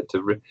benefit.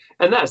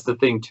 And that's the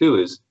thing too,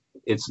 is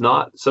it's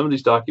not, some of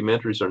these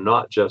documentaries are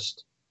not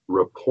just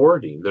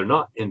reporting. They're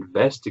not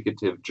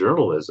investigative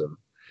journalism.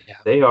 Yeah.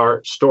 They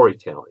are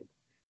storytelling.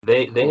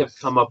 They have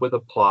come up with a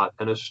plot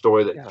and a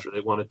story that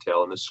they want to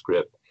tell in a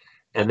script,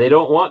 and they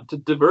don't want to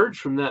diverge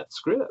from that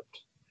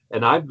script.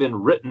 And I've been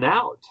written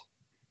out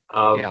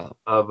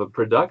of a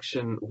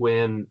production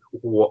when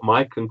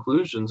my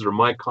conclusions or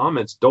my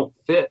comments don't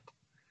fit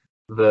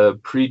the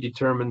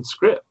predetermined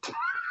script.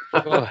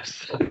 Of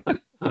course.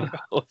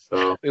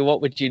 So, I mean,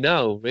 what would you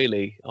know,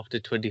 really, after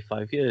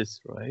 25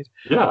 years, right?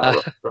 Yeah,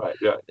 right.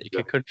 Yeah, you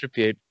can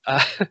contribute.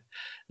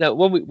 Now,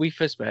 when we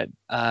first met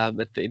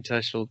at the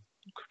International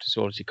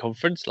Cryptozoology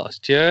Conference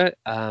last year,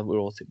 we were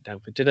all sitting down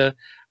for dinner,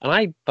 and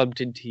I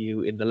bumped into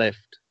you in the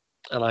lift,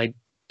 and I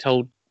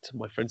told some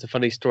of my friends a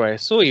funny story. I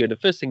saw you, and the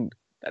first thing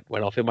that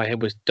went off in my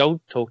head was,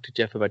 don't talk to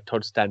Jeff about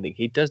Todd Standing.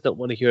 He does not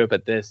want to hear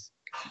about this.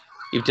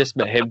 You've just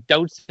met him.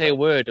 Don't say a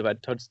word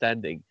about Todd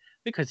Standing,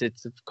 because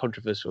it's a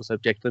controversial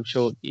subject. I'm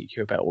sure you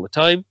hear about it all the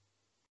time.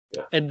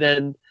 Yeah. And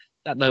then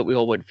that night we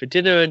all went for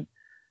dinner, and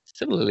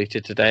similarly to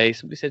today,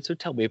 somebody said, so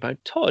tell me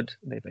about Todd.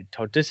 And they went,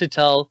 Todd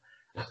Dissetel.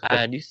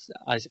 And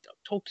I said,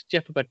 talk to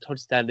Jeff about Todd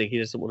Standing. He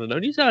doesn't want to know.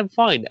 And he said, I'm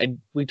fine. And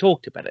we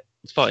talked about it.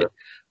 It's fine. Sure.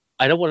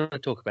 I don't want to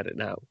talk about it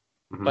now.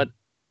 Mm-hmm. But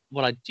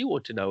what I do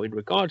want to know in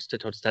regards to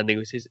Todd Standing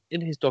was in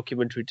his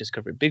documentary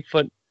Discovering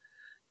Bigfoot,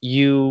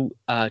 you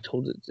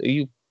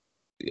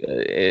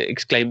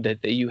exclaimed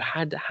that you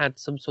had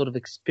some sort of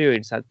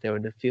experience out there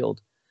in the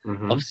field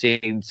of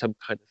seeing some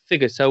kind of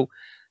figure. So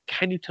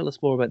can you tell us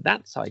more about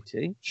that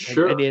sighting?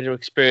 Sure. And any other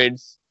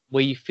experience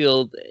where you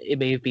feel it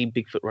may have been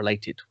Bigfoot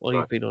related while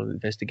you've been on an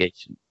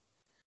investigation?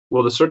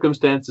 Well, the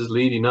circumstances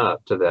leading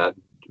up to that,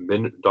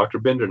 Dr.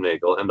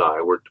 Bindernagel and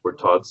I were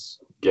Todd's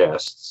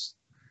guests,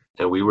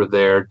 and we were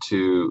there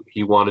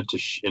he wanted to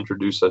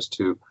introduce us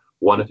to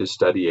one of his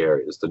study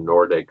areas, the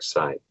Nordegg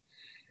site.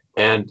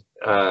 And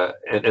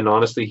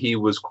honestly, he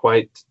was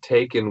quite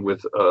taken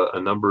with a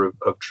number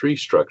of tree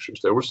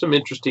structures. There were some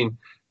interesting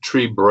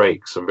tree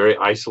breaks, some very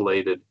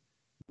isolated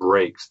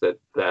breaks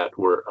that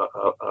were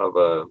of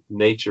a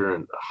nature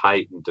and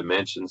height and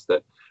dimensions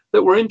that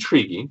that were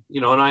intriguing,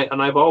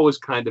 and I've always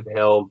kind of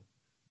held,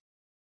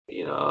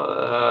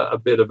 a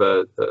bit of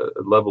a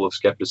level of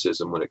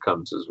skepticism when it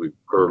comes, as we've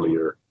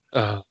earlier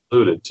Uh,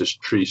 alluded, to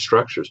tree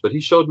structures. But he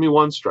showed me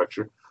one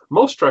structure.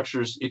 Most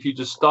structures, if you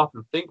just stop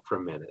and think for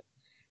a minute,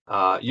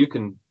 you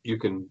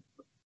can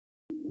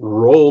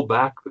roll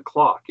back the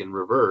clock in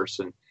reverse,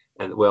 and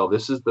well,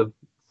 this is the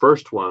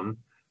first one,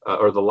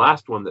 or the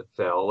last one that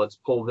fell. Let's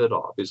pull that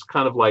off. It's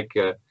kind of like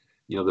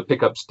the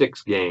pick up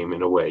sticks game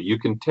in a way. You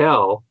can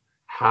tell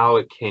how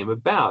it came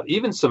about.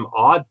 Even some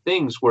odd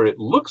things where it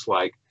looks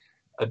like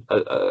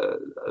a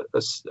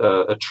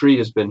tree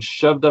has been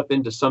shoved up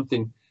into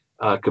something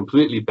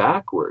completely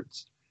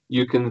backwards.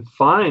 You can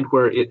find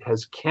where it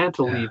has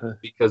cantilevered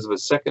because of a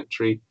second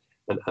tree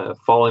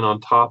falling on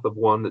top of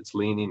one that's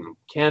leaning, and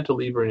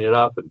cantilevering it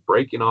up and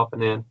breaking off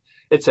an end,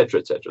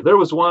 etc., etc. There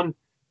was one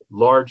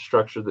large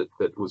structure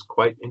that was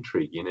quite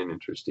intriguing and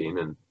interesting,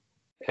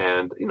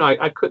 and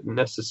I couldn't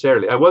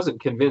necessarily, I wasn't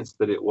convinced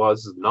that it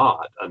was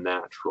not a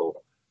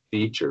natural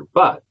feature,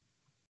 but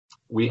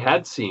we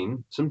had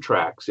seen some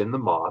tracks in the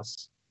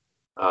moss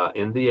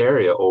in the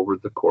area over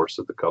the course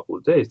of the couple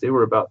of days. They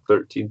were about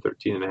 13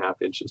 and a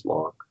half inches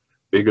long,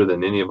 bigger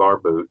than any of our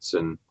boots,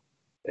 and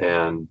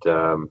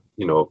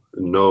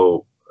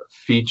no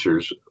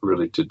features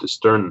really to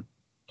discern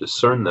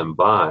them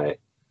by,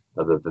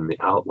 other than the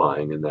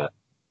outline in that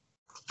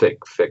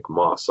thick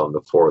moss on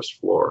the forest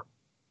floor.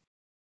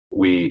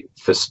 We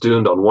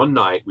festooned on one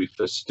night. We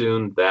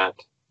festooned that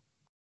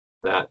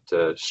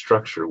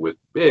structure with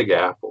big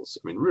apples.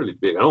 I mean, really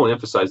big. I only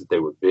emphasize that they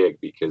were big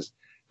because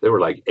there were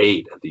like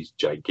 8 of these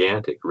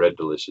gigantic red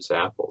delicious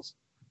apples,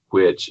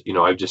 which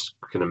I just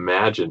can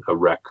imagine a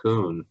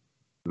raccoon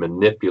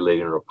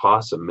manipulating, or a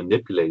possum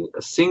manipulating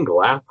a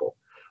single apple,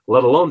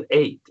 let alone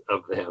 8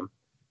 of them.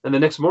 And the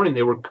next morning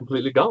they were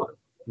completely gone,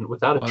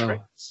 without a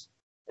trace.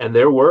 And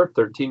there were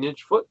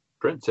 13-inch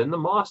footprints in the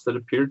moss that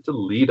appeared to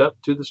lead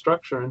up to the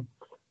structure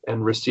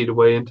and recede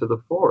away into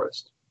the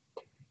forest.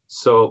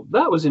 So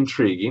that was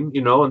intriguing,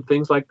 and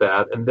things like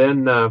that. And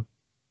then on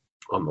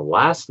the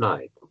last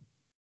night,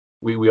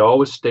 we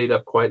always stayed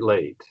up quite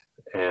late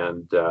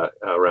and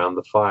around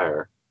the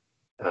fire,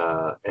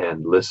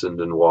 and listened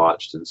and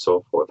watched and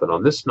so forth. And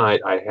on this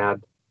night, I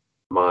had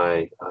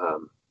my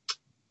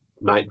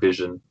night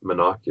vision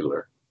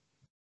monocular,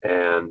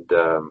 and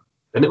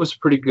it was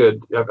pretty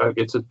good.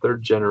 It's a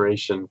 3rd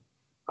generation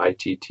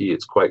ITT.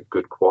 It's quite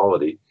good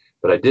quality,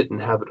 but I didn't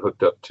have it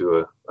hooked up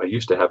to I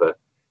used to have a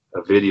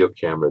video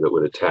camera that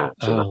would attach,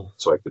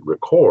 so I could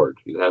record.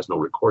 It has no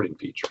recording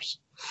features,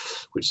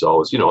 which is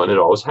always, and it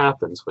always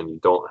happens when you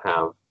don't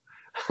have,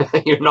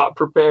 you're not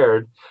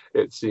prepared,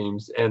 it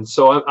seems. And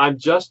so I'm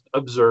just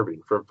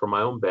observing for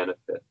my own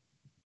benefit.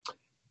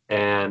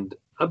 And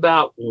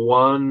about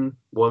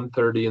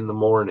 1:30 in the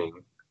morning,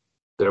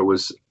 there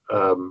was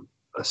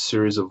a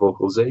series of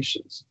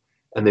vocalizations,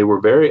 and they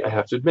were I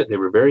have to admit, they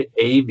were very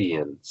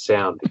avian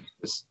sounding.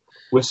 This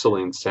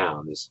whistling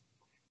sound, this.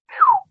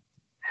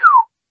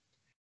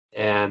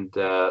 And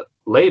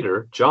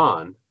later,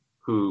 John,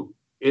 who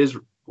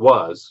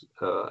was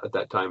at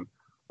that time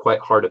quite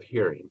hard of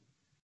hearing,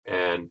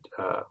 and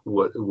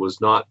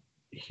was not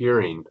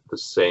hearing the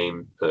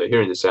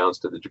sounds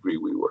to the degree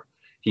we were.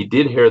 He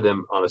did hear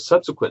them on a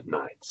subsequent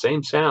night,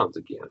 same sounds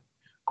again,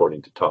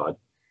 according to Todd.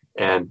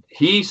 And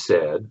he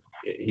said,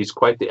 he's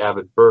quite the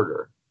avid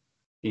birder.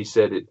 He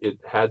said it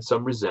had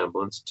some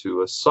resemblance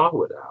to a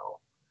saw-whet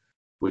owl,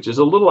 which is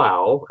a little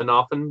owl, and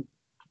often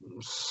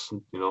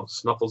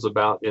snuffles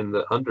about in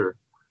the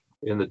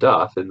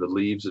duff, in the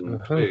leaves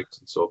and twigs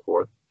and so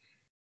forth.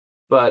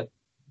 But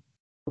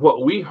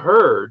what we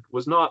heard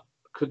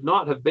could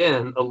not have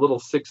been a little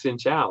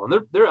 6-inch owl. And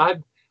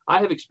I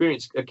have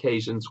experienced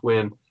occasions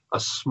when a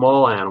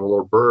small animal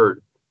or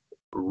bird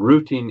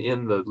rooting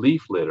in the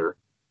leaf litter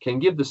can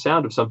give the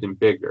sound of something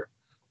bigger.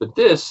 But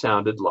this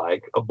sounded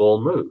like a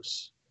bull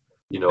moose,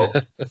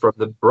 from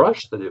the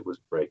brush that it was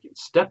breaking,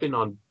 stepping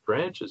on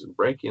branches and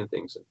breaking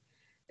things.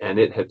 And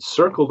it had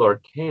circled our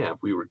camp.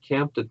 We were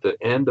camped at the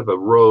end of a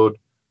road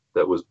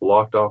that was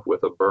blocked off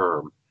with a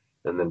berm.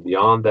 And then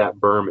beyond that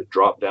berm, it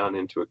dropped down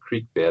into a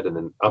creek bed. And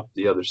then up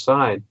the other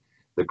side,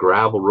 the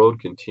gravel road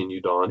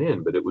continued on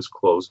in, but it was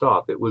closed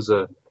off. It was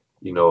a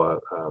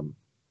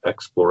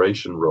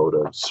exploration road,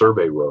 a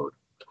survey road.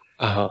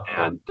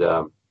 And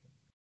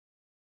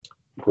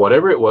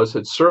whatever it was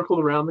had circled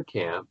around the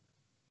camp.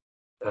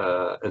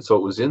 And so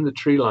it was in the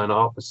tree line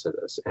opposite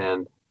us.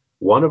 And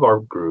one of our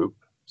group,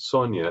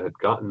 Sonia, had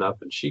gotten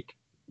up, and she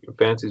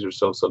fancies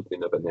herself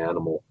something of an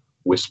animal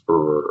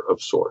whisperer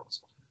of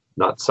sorts,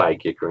 not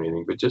psychic or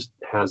anything, but just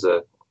has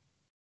a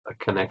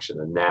connection,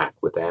 a knack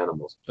with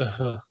animals.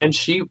 And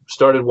she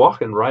started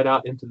walking right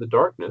out into the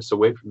darkness,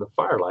 away from the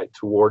firelight,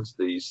 towards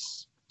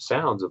these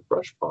sounds of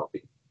brush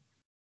popping,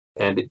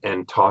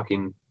 and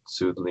talking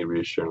soothingly,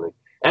 reassuringly.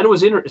 And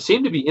it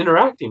seemed to be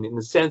interacting, in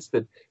the sense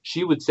that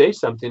she would say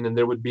something and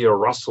there would be a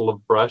rustle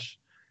of brush,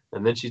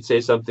 and then she'd say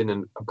something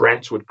and a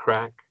branch would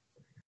crack.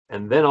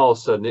 And then all of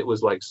a sudden, it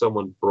was like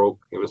someone broke.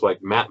 It was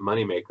like Matt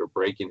Moneymaker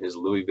breaking his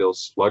Louisville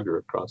Slugger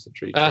across the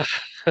tree trunk.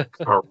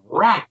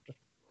 Crack!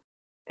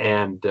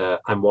 And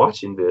I'm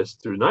watching this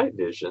through night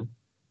vision,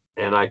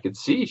 and I could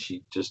see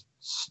she just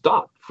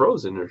stopped,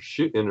 froze in her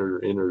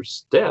in her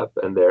step,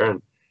 and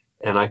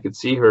I could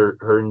see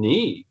her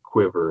knee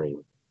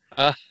quivering,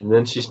 and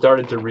then she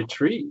started to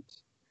retreat,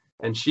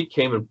 and she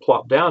came and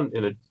plopped down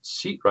in a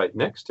seat right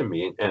next to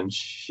me, and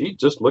she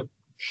just looked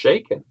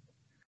shaken,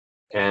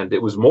 and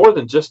it was more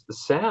than just the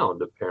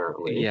sound,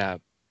 apparently. Yeah.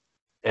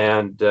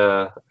 And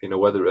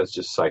whether it's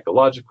just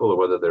psychological or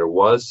whether there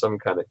was some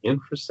kind of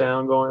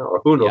infrasound going on, or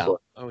who knows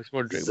what. I was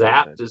wondering.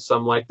 Zapped, as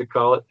some like to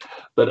call it.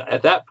 But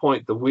at that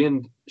point, the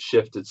wind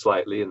shifted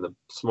slightly and the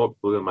smoke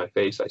blew in my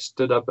face. I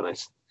stood up and I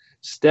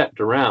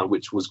stepped around,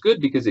 which was good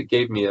because it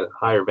gave me a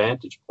higher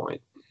vantage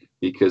point,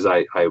 because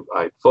I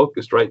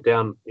focused right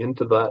down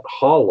into that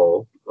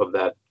hollow of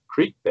that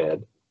creek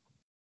bed,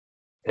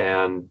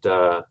 and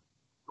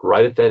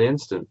right at that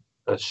instant,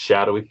 a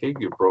shadowy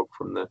figure broke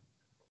from that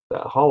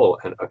hollow,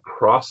 and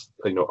across,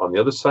 on the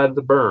other side of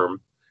the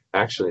berm.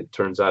 Actually, it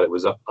turns out it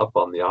was up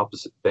on the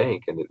opposite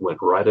bank, and it went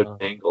right at an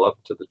angle up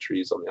to the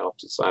trees on the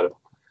opposite side of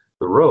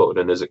the road.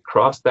 And as it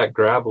crossed that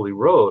gravelly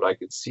road, I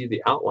could see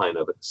the outline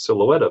of it, the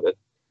silhouette of it,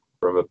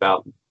 from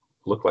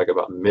looked like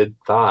about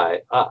mid-thigh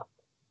up.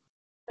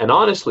 And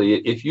honestly,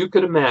 if you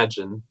could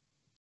imagine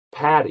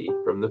Patty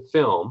from the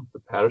film, the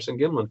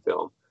Patterson-Gimlin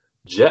film,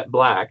 jet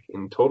black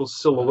in total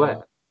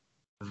silhouette,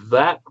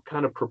 that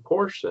kind of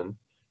proportion,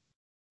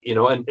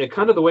 and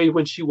kind of the way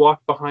when she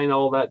walked behind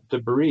all that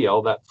debris,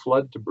 all that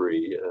flood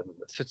debris. And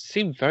so it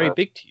seemed very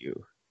big to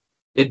you.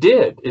 It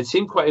did. It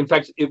seemed quite, in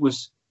fact, it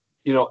was,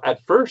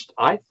 at first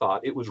I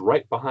thought it was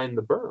right behind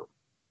the berm,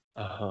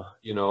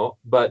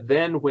 but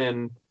then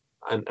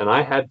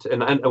I had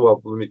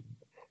to,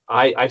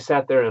 I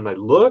sat there and I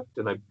looked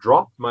and I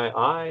dropped my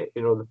eye,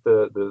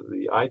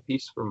 the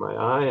eyepiece from my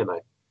eye,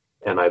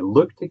 and I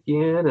looked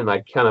again, and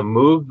I kind of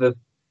moved the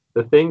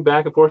thing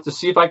back and forth to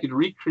see if I could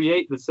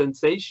recreate the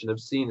sensation of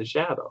seeing a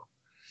shadow,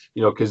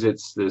 because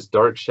it's this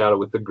dark shadow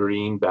with the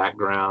green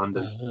background.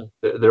 And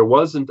there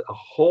wasn't a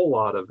whole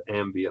lot of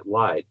ambient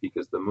light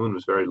because the moon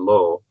was very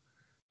low,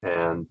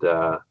 and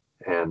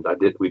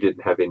we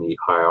didn't have any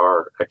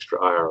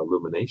extra IR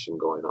illumination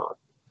going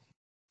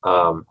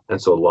on.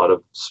 And so a lot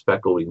of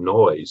speckly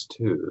noise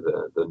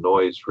too. The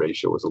noise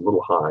ratio was a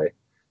little high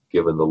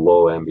given the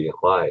low ambient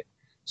light.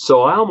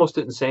 So I almost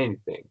didn't say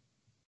anything.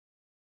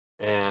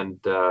 And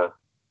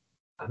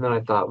then I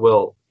thought,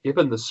 well,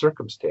 given the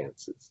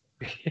circumstances,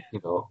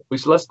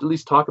 let's at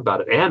least talk about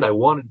it. And I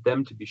wanted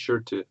them to be sure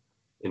to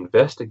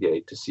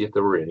investigate to see if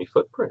there were any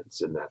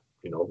footprints in that,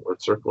 or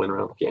circling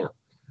around the camp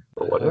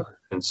or whatever.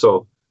 And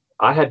so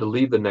I had to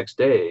leave the next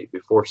day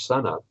before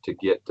sunup to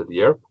get to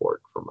the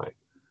airport for my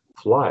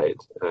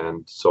flight.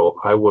 And so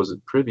I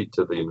wasn't privy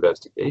to the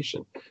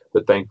investigation,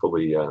 but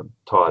thankfully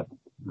Todd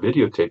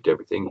videotaped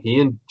everything. He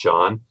and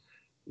John,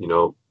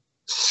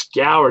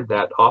 scoured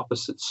that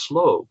opposite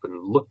slope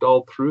and looked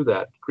all through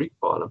that creek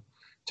bottom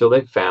till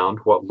they found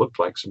what looked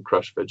like some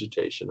crushed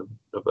vegetation of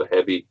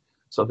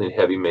something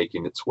heavy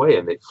making its way,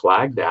 and they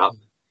flagged out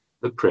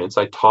the prints.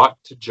 I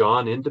talked to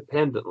John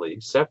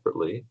independently,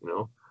 separately,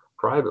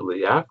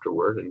 privately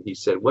afterward, and he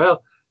said,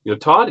 well,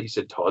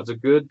 Todd's a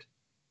good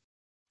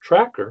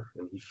tracker,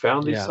 and he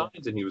found these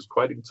signs, and he was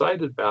quite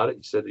excited about it.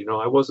 He said,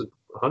 I wasn't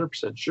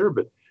 100% sure,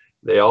 but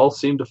they all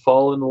seemed to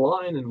fall in the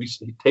line, and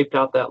he taped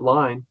out that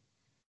line.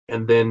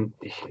 And then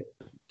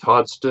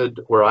Todd stood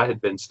where I had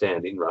been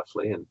standing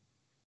roughly and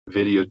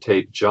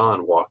videotaped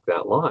John walk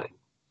that line.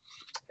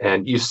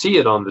 And you see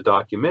it on the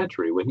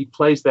documentary when he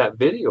plays that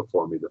video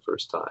for me the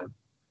first time.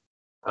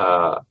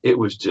 It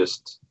was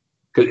just,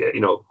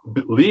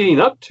 leading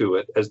up to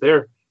it,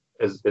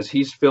 as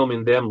he's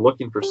filming them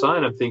looking for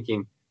sign, I'm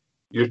thinking,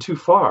 you're too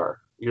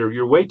far.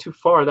 You're way too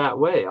far that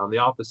way on the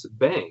opposite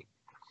bank.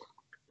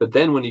 But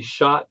then when he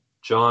shot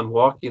John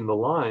walking the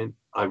line,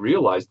 I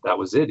realized that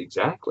was it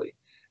exactly.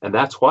 And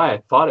that's why I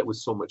thought it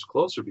was so much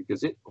closer,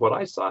 because what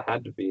I saw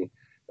had to be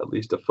at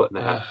least a foot and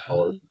a half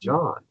taller than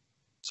John.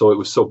 So it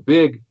was so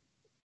big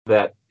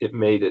that it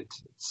made it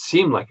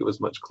seem like it was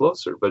much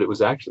closer, but it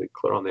was actually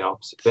clear on the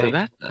opposite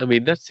bank. So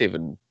that's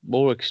even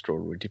more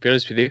extraordinary, to be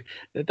honest with you.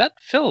 That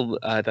film,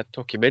 that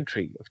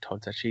documentary of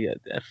Todd's, actually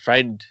a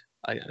friend,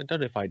 I don't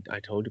know if I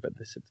told you about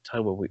this at the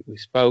time when we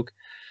spoke,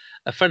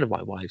 a friend of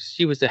my wife's,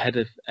 she was the head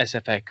of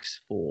SFX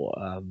for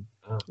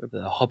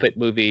the Hobbit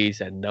movies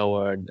and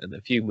Noah and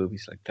a few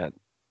movies like that.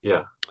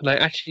 Yeah. And I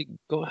actually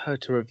got her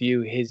to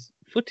review his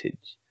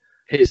footage,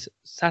 his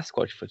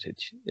Sasquatch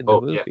footage in the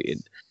movie.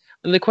 Yes.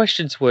 And the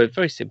questions were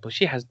very simple.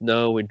 She has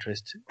no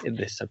interest in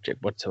this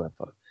subject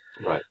whatsoever.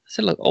 Right.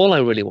 So look, all I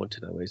really want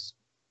to know is,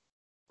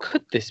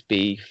 could this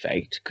be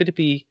faked? Could it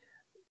be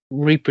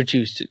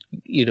reproduced,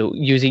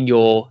 using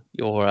your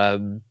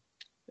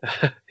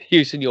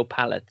using your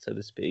palette, so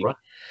to speak, right.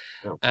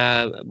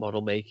 Yeah.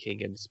 Model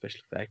making and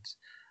special effects,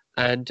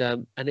 and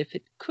if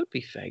it could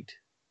be faked,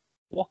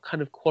 what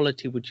kind of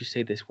quality would you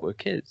say this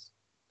work is?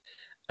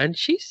 And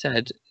she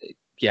said,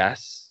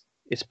 yes,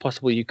 it's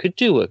possible you could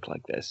do work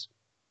like this,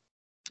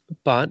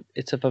 but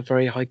it's of a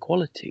very high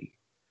quality.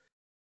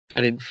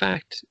 And in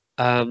fact,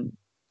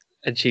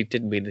 and she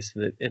didn't mean this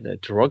in a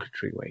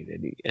derogatory way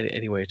in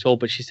any way at all,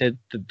 but she said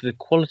the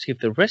quality of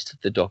the rest of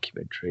the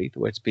documentary, the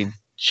way it's been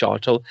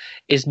shot,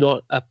 is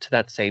not up to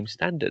that same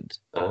standard.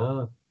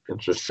 Ah,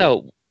 interesting.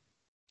 So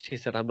she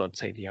said, I'm not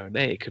saying here and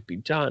there it could be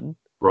done.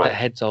 Right. The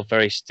heads are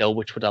very still,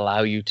 which would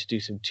allow you to do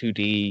some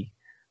 2D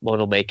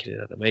model making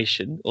and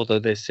animation, although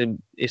there's some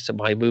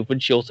high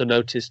movement. She also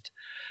noticed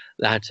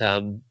that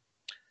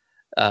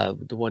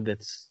the one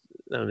that's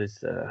known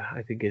as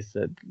I think is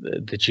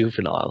the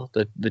juvenile,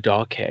 the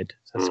dark haired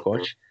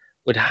Sasquatch,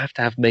 would have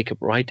to have makeup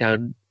right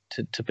down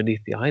to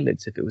beneath the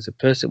eyelids if it was a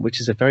person,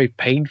 which is a very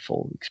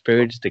painful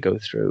experience to go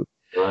through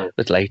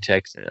with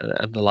latex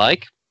and the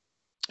like.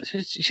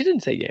 So she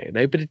didn't say yeah or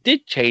no, but it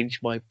did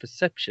change my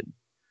perception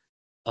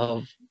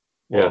of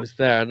what was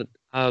there.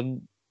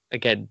 And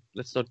again,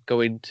 let's not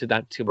go into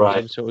that too much.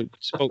 I'm sure we've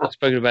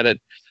spoken about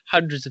it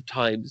hundreds of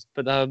times,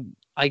 but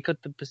I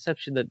got the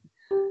perception that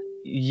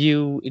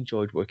you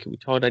enjoyed working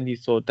with Todd, and you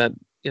thought that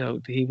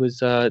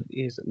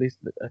he's at least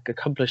an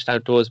accomplished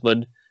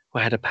outdoorsman who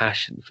had a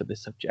passion for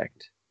this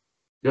subject.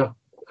 Yeah,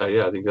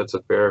 I think that's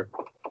a fair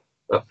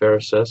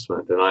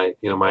assessment,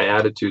 and my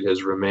attitude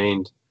has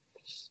remained,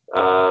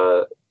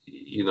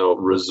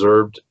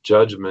 reserved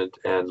judgment,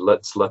 and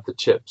let's let the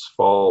chips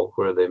fall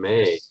where they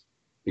may,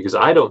 because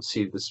I don't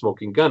see the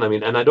smoking gun. I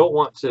mean, and I don't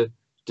want to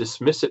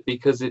dismiss it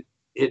because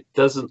it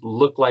doesn't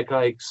look like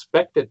I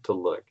expect it to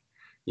look.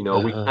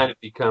 We kind of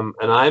become,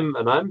 and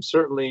I'm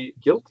certainly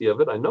guilty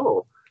of it. I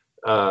know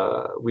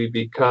we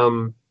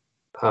become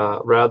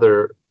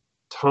rather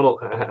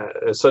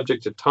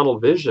subject to tunnel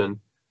vision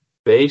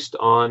based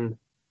on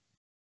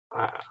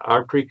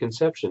our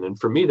preconception, and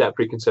for me, that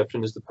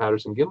preconception is the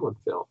Patterson-Gimlin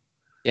film.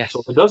 Yes.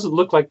 So if it doesn't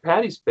look like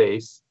Patty's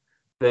face,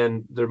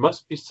 then there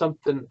must be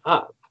something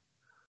up.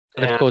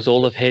 And of course,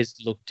 all of his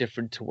look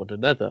different to one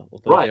another,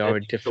 although they are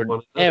in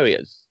different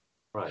areas.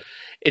 Right.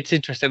 It's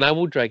interesting. I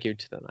will drag you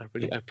to that.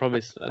 I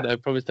promise. I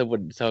promised I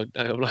wouldn't. So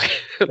I'm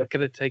not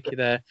going to take you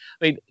there.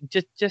 I mean,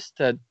 just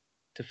to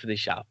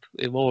finish up,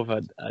 more of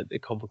a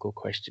comical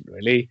question,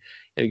 really.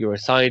 You're a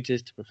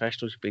scientist, a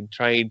professional who's been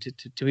trained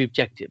to be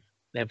objective,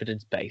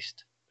 evidence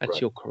based.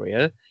 That's your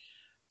career.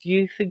 Do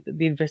you think that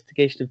the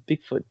investigation of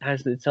Bigfoot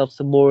has in itself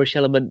some Moorish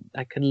element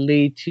that can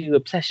lead to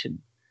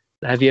obsession?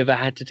 Have you ever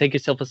had to take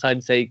yourself aside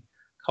and say,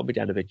 "Calm me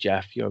down a bit,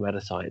 Jeff. You're a man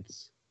of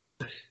science"?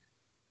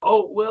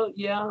 Oh well,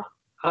 yeah.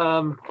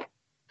 I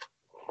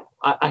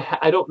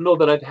don't know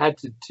that I've had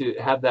to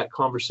have that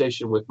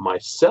conversation with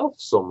myself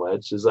so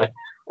much as I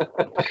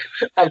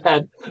have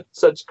had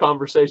such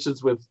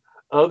conversations with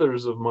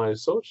others of my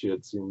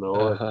associates,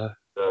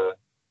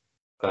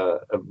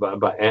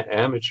 by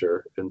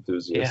amateur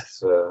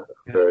enthusiasts of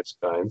various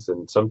kinds,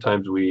 and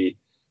sometimes we,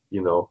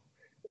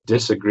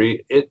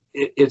 disagree.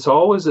 It's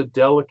always a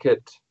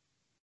delicate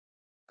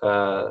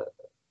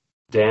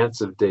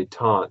dance of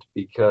détente,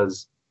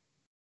 because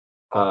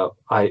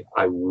I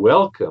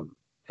welcome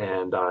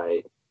and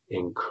I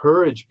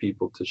encourage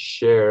people to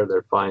share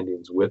their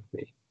findings with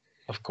me.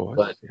 Of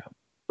course.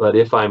 But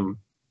if I'm,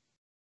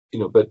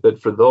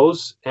 but for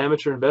those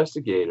amateur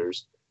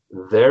investigators,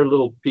 their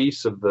little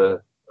piece of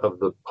the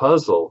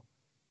puzzle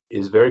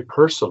is very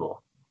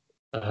personal.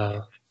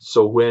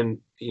 So when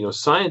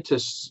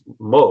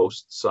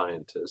most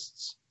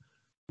scientists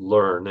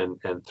learn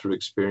and through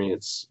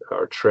experience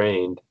are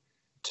trained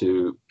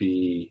to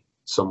be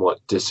somewhat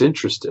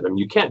disinterested. I mean,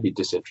 you can't be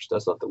disinterested.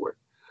 That's not the word.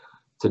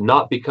 To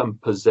not become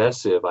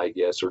possessive, I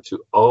guess, or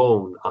to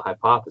own a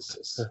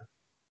hypothesis.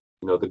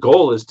 The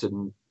goal is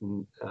to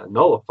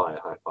nullify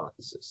a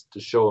hypothesis,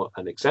 to show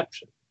an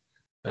exception,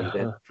 and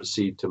then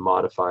proceed to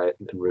modify it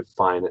and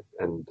refine it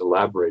and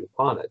elaborate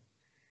upon it.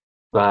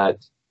 But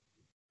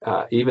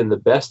even the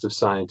best of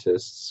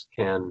scientists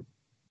can,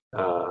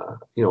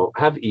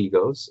 have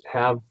egos,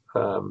 have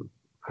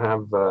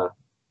a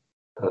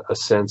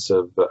sense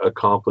of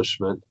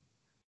accomplishment,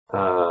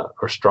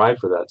 or strive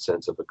for that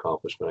sense of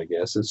accomplishment, I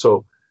guess. And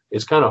so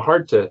it's kind of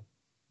hard to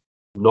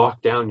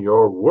knock down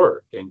your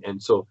work.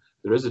 And so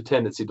there is a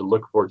tendency to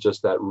look for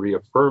just that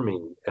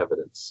reaffirming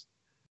evidence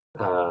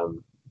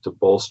to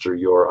bolster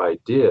your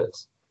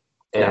ideas.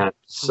 And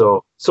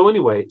so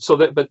anyway,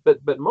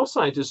 but most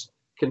scientists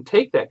can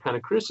take that kind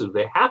of criticism.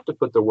 They have to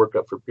put their work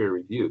up for peer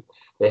review.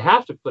 They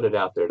have to put it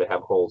out there to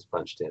have holes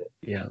punched in it.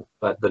 Yeah.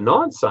 But the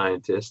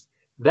non-scientist,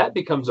 that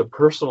becomes a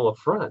personal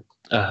affront.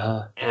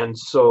 And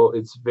so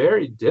it's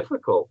very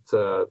difficult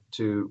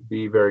to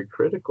be very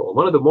critical.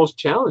 One of the most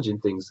challenging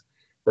things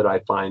that I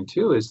find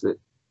too is that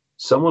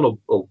someone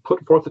will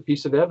put forth a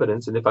piece of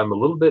evidence, and if I'm a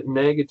little bit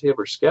negative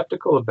or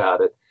skeptical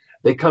about it,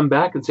 they come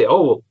back and say,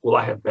 "Oh, well,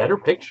 I have better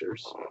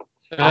pictures.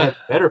 I have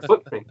better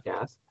footprint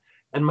casts."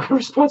 And my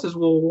response is,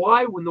 well,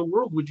 why in the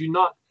world would you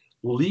not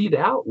lead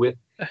out with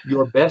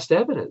your best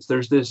evidence?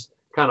 There's this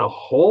kind of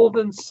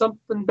holding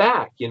something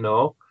back,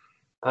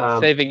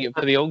 saving it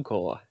for the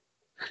encore.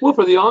 Well,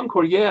 for the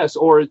encore, yes,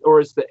 or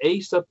it's the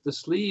ace up the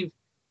sleeve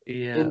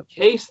in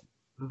case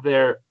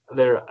there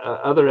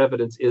other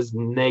evidence is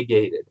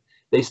negated.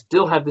 They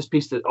still have this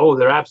piece that, oh,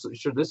 they're absolutely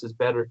sure this is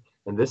better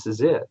and this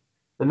is it.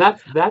 And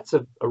that's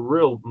a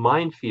real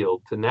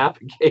minefield to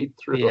navigate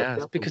through.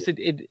 Yes, because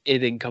it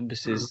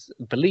encompasses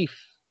belief.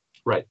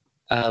 Right.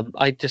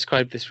 I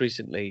described this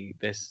recently,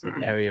 this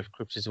area of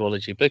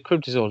cryptozoology, but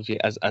cryptozoology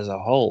as a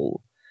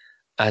whole,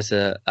 as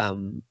a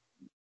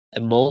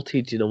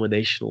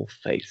multi-denominational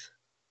faith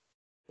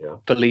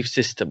belief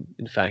system,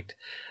 in fact,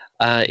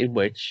 in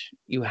which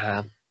you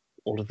have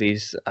all of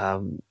these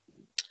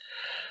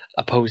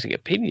opposing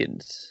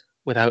opinions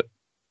without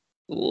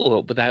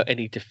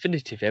any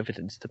definitive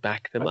evidence to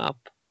back them up.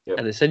 Yep.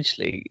 And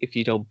essentially, if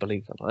you don't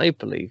believe what I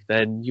believe,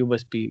 then you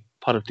must be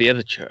part of the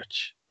other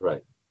church.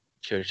 Right.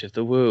 Church of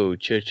the Woo,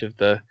 Church of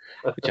the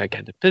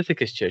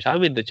Gigantopithecus Church.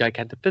 I'm in the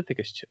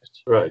Gigantopithecus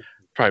Church. Right.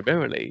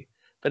 Primarily.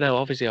 But now,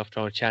 obviously, after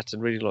our chats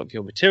and reading a lot of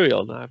your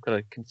material, now I've got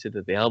to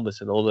consider the Almas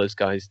and all those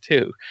guys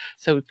too.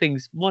 So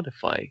things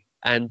modify,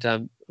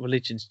 and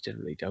religions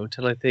generally don't.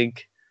 And I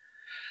think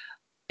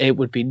it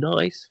would be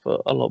nice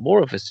for a lot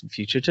more of us in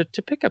future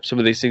to pick up some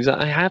of these things.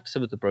 I have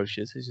some of the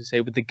brochures, as you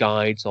say, with the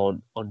guides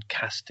on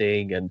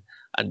casting and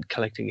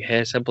collecting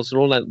hair samples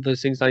and all that,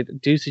 those things. I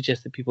do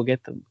suggest that people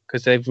get them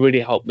because they've really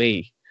helped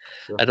me.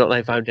 Sure. I don't know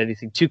if I found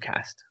anything to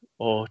cast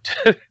or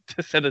to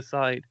set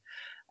aside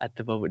at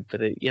the moment,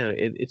 but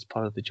it's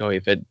part of the joy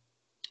of it.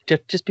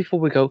 Just before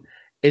we go,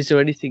 is there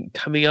anything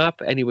coming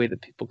up? Any way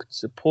that people can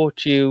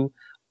support you?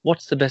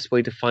 What's the best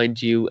way to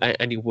find you?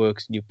 Any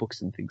works, new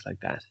books, and things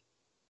like that?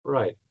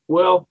 Right.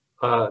 Well,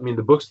 I mean,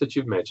 the books that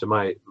you've mentioned,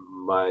 my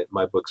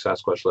book,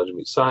 Sasquatch Legend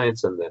Meets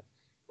Science, and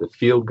the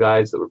field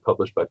guides that were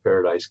published by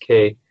Paradise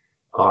K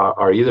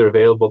are either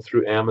available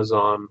through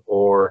Amazon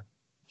or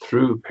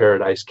through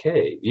Paradise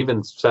K.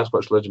 Even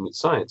Sasquatch Legend Meets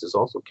Science is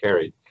also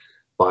carried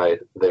by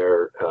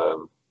their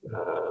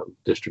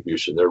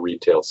distribution, their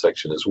retail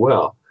section as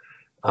well.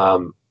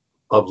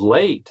 Of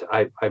late,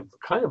 I've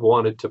kind of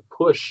wanted to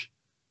push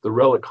the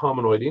Relic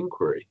Hominoid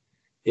Inquiry.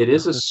 It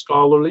is a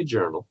scholarly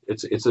journal.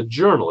 It's a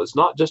journal. It's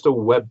not just a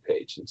web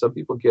page. And some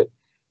people get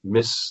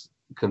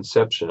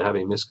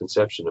having a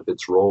misconception of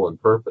its role and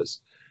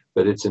purpose.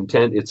 But it's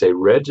a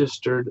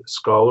registered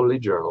scholarly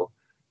journal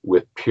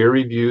with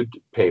peer-reviewed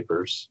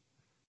papers.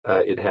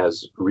 It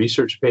has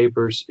research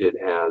papers. It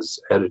has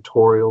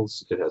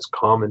editorials. It has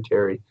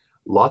commentary.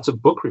 Lots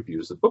of book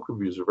reviews. The book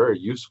reviews are very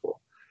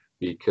useful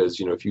because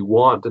if you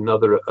want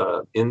another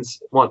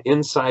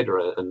insight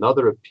or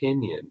another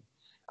opinion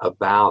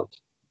about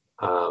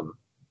a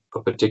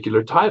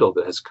particular title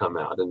that has come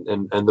out,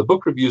 and the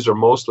book reviews are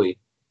mostly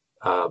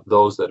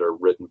those that are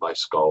written by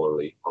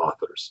scholarly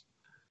authors.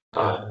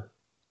 But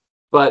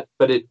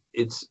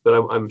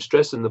I'm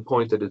stressing the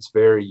point that it's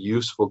very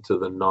useful to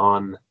the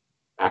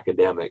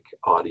non-academic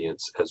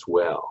audience as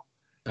well.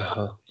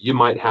 You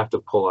might have to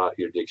pull out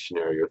your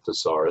dictionary or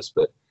thesaurus,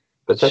 but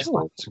that's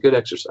fine. It's a good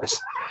exercise.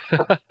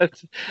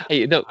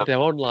 Hey, they're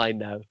online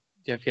now.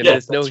 Jeff,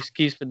 there's no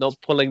excuse for not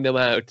pulling them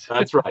out.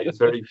 That's right. It's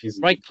very easy.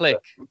 Right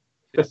click.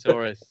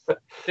 Thesaurus.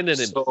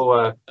 Synonyms.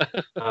 So,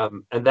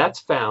 and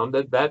that's found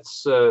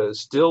that's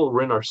still,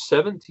 we're in our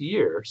 7th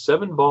year,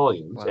 7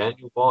 volumes,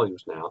 annual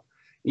volumes now.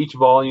 Each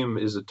volume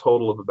is a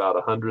total of about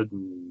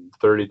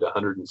 130 to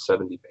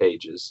 170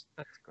 pages.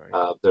 That's great.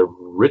 They're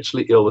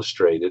richly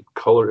illustrated,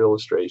 color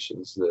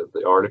illustrations,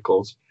 the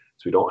articles.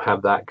 So we don't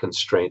have that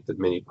constraint that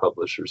many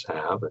publishers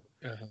have,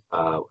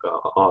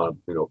 on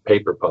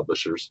paper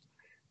publishers.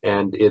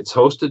 And it's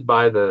hosted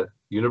by the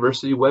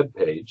university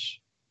webpage,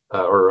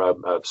 or a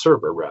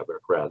server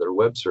rather,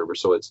 web server.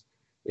 So it's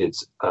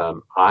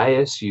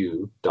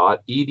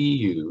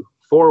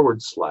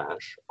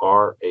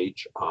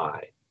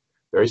isu.edu/RHI.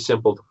 Very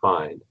simple to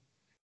find.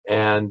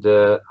 And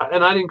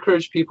I'd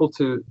encourage people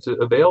to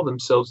avail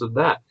themselves of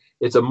that.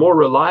 It's a more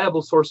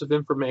reliable source of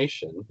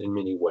information in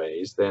many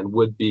ways than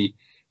would be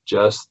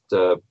just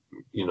the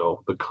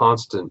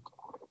constant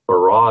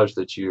barrage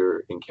that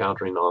you're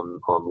encountering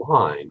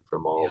online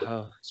from all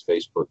the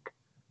Facebook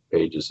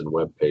pages and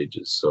web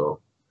pages.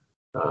 So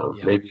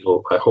maybe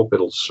I hope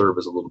it'll serve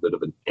as a little bit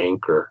of an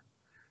anchor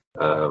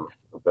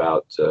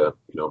about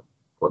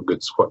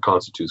what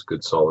constitutes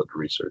good solid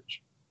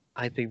research.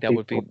 I think that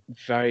would be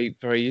very,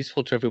 very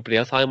useful to everybody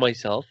else. I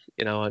myself,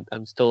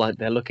 I'm still out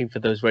there looking for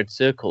those red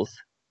circles.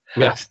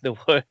 Yes, the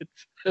words.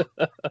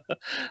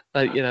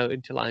 But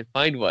until I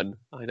find one,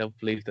 I don't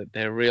believe that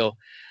they're real.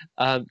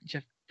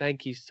 Jeff,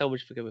 thank you so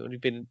much for coming on. You've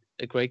been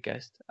a great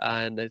guest,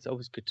 and it's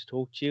always good to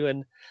talk to you.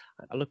 And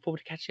I look forward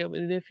to catching up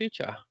in the near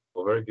future.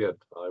 Well, very good.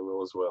 I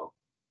will as well.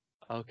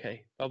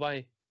 Okay.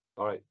 Bye-bye.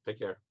 All right. Take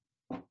care.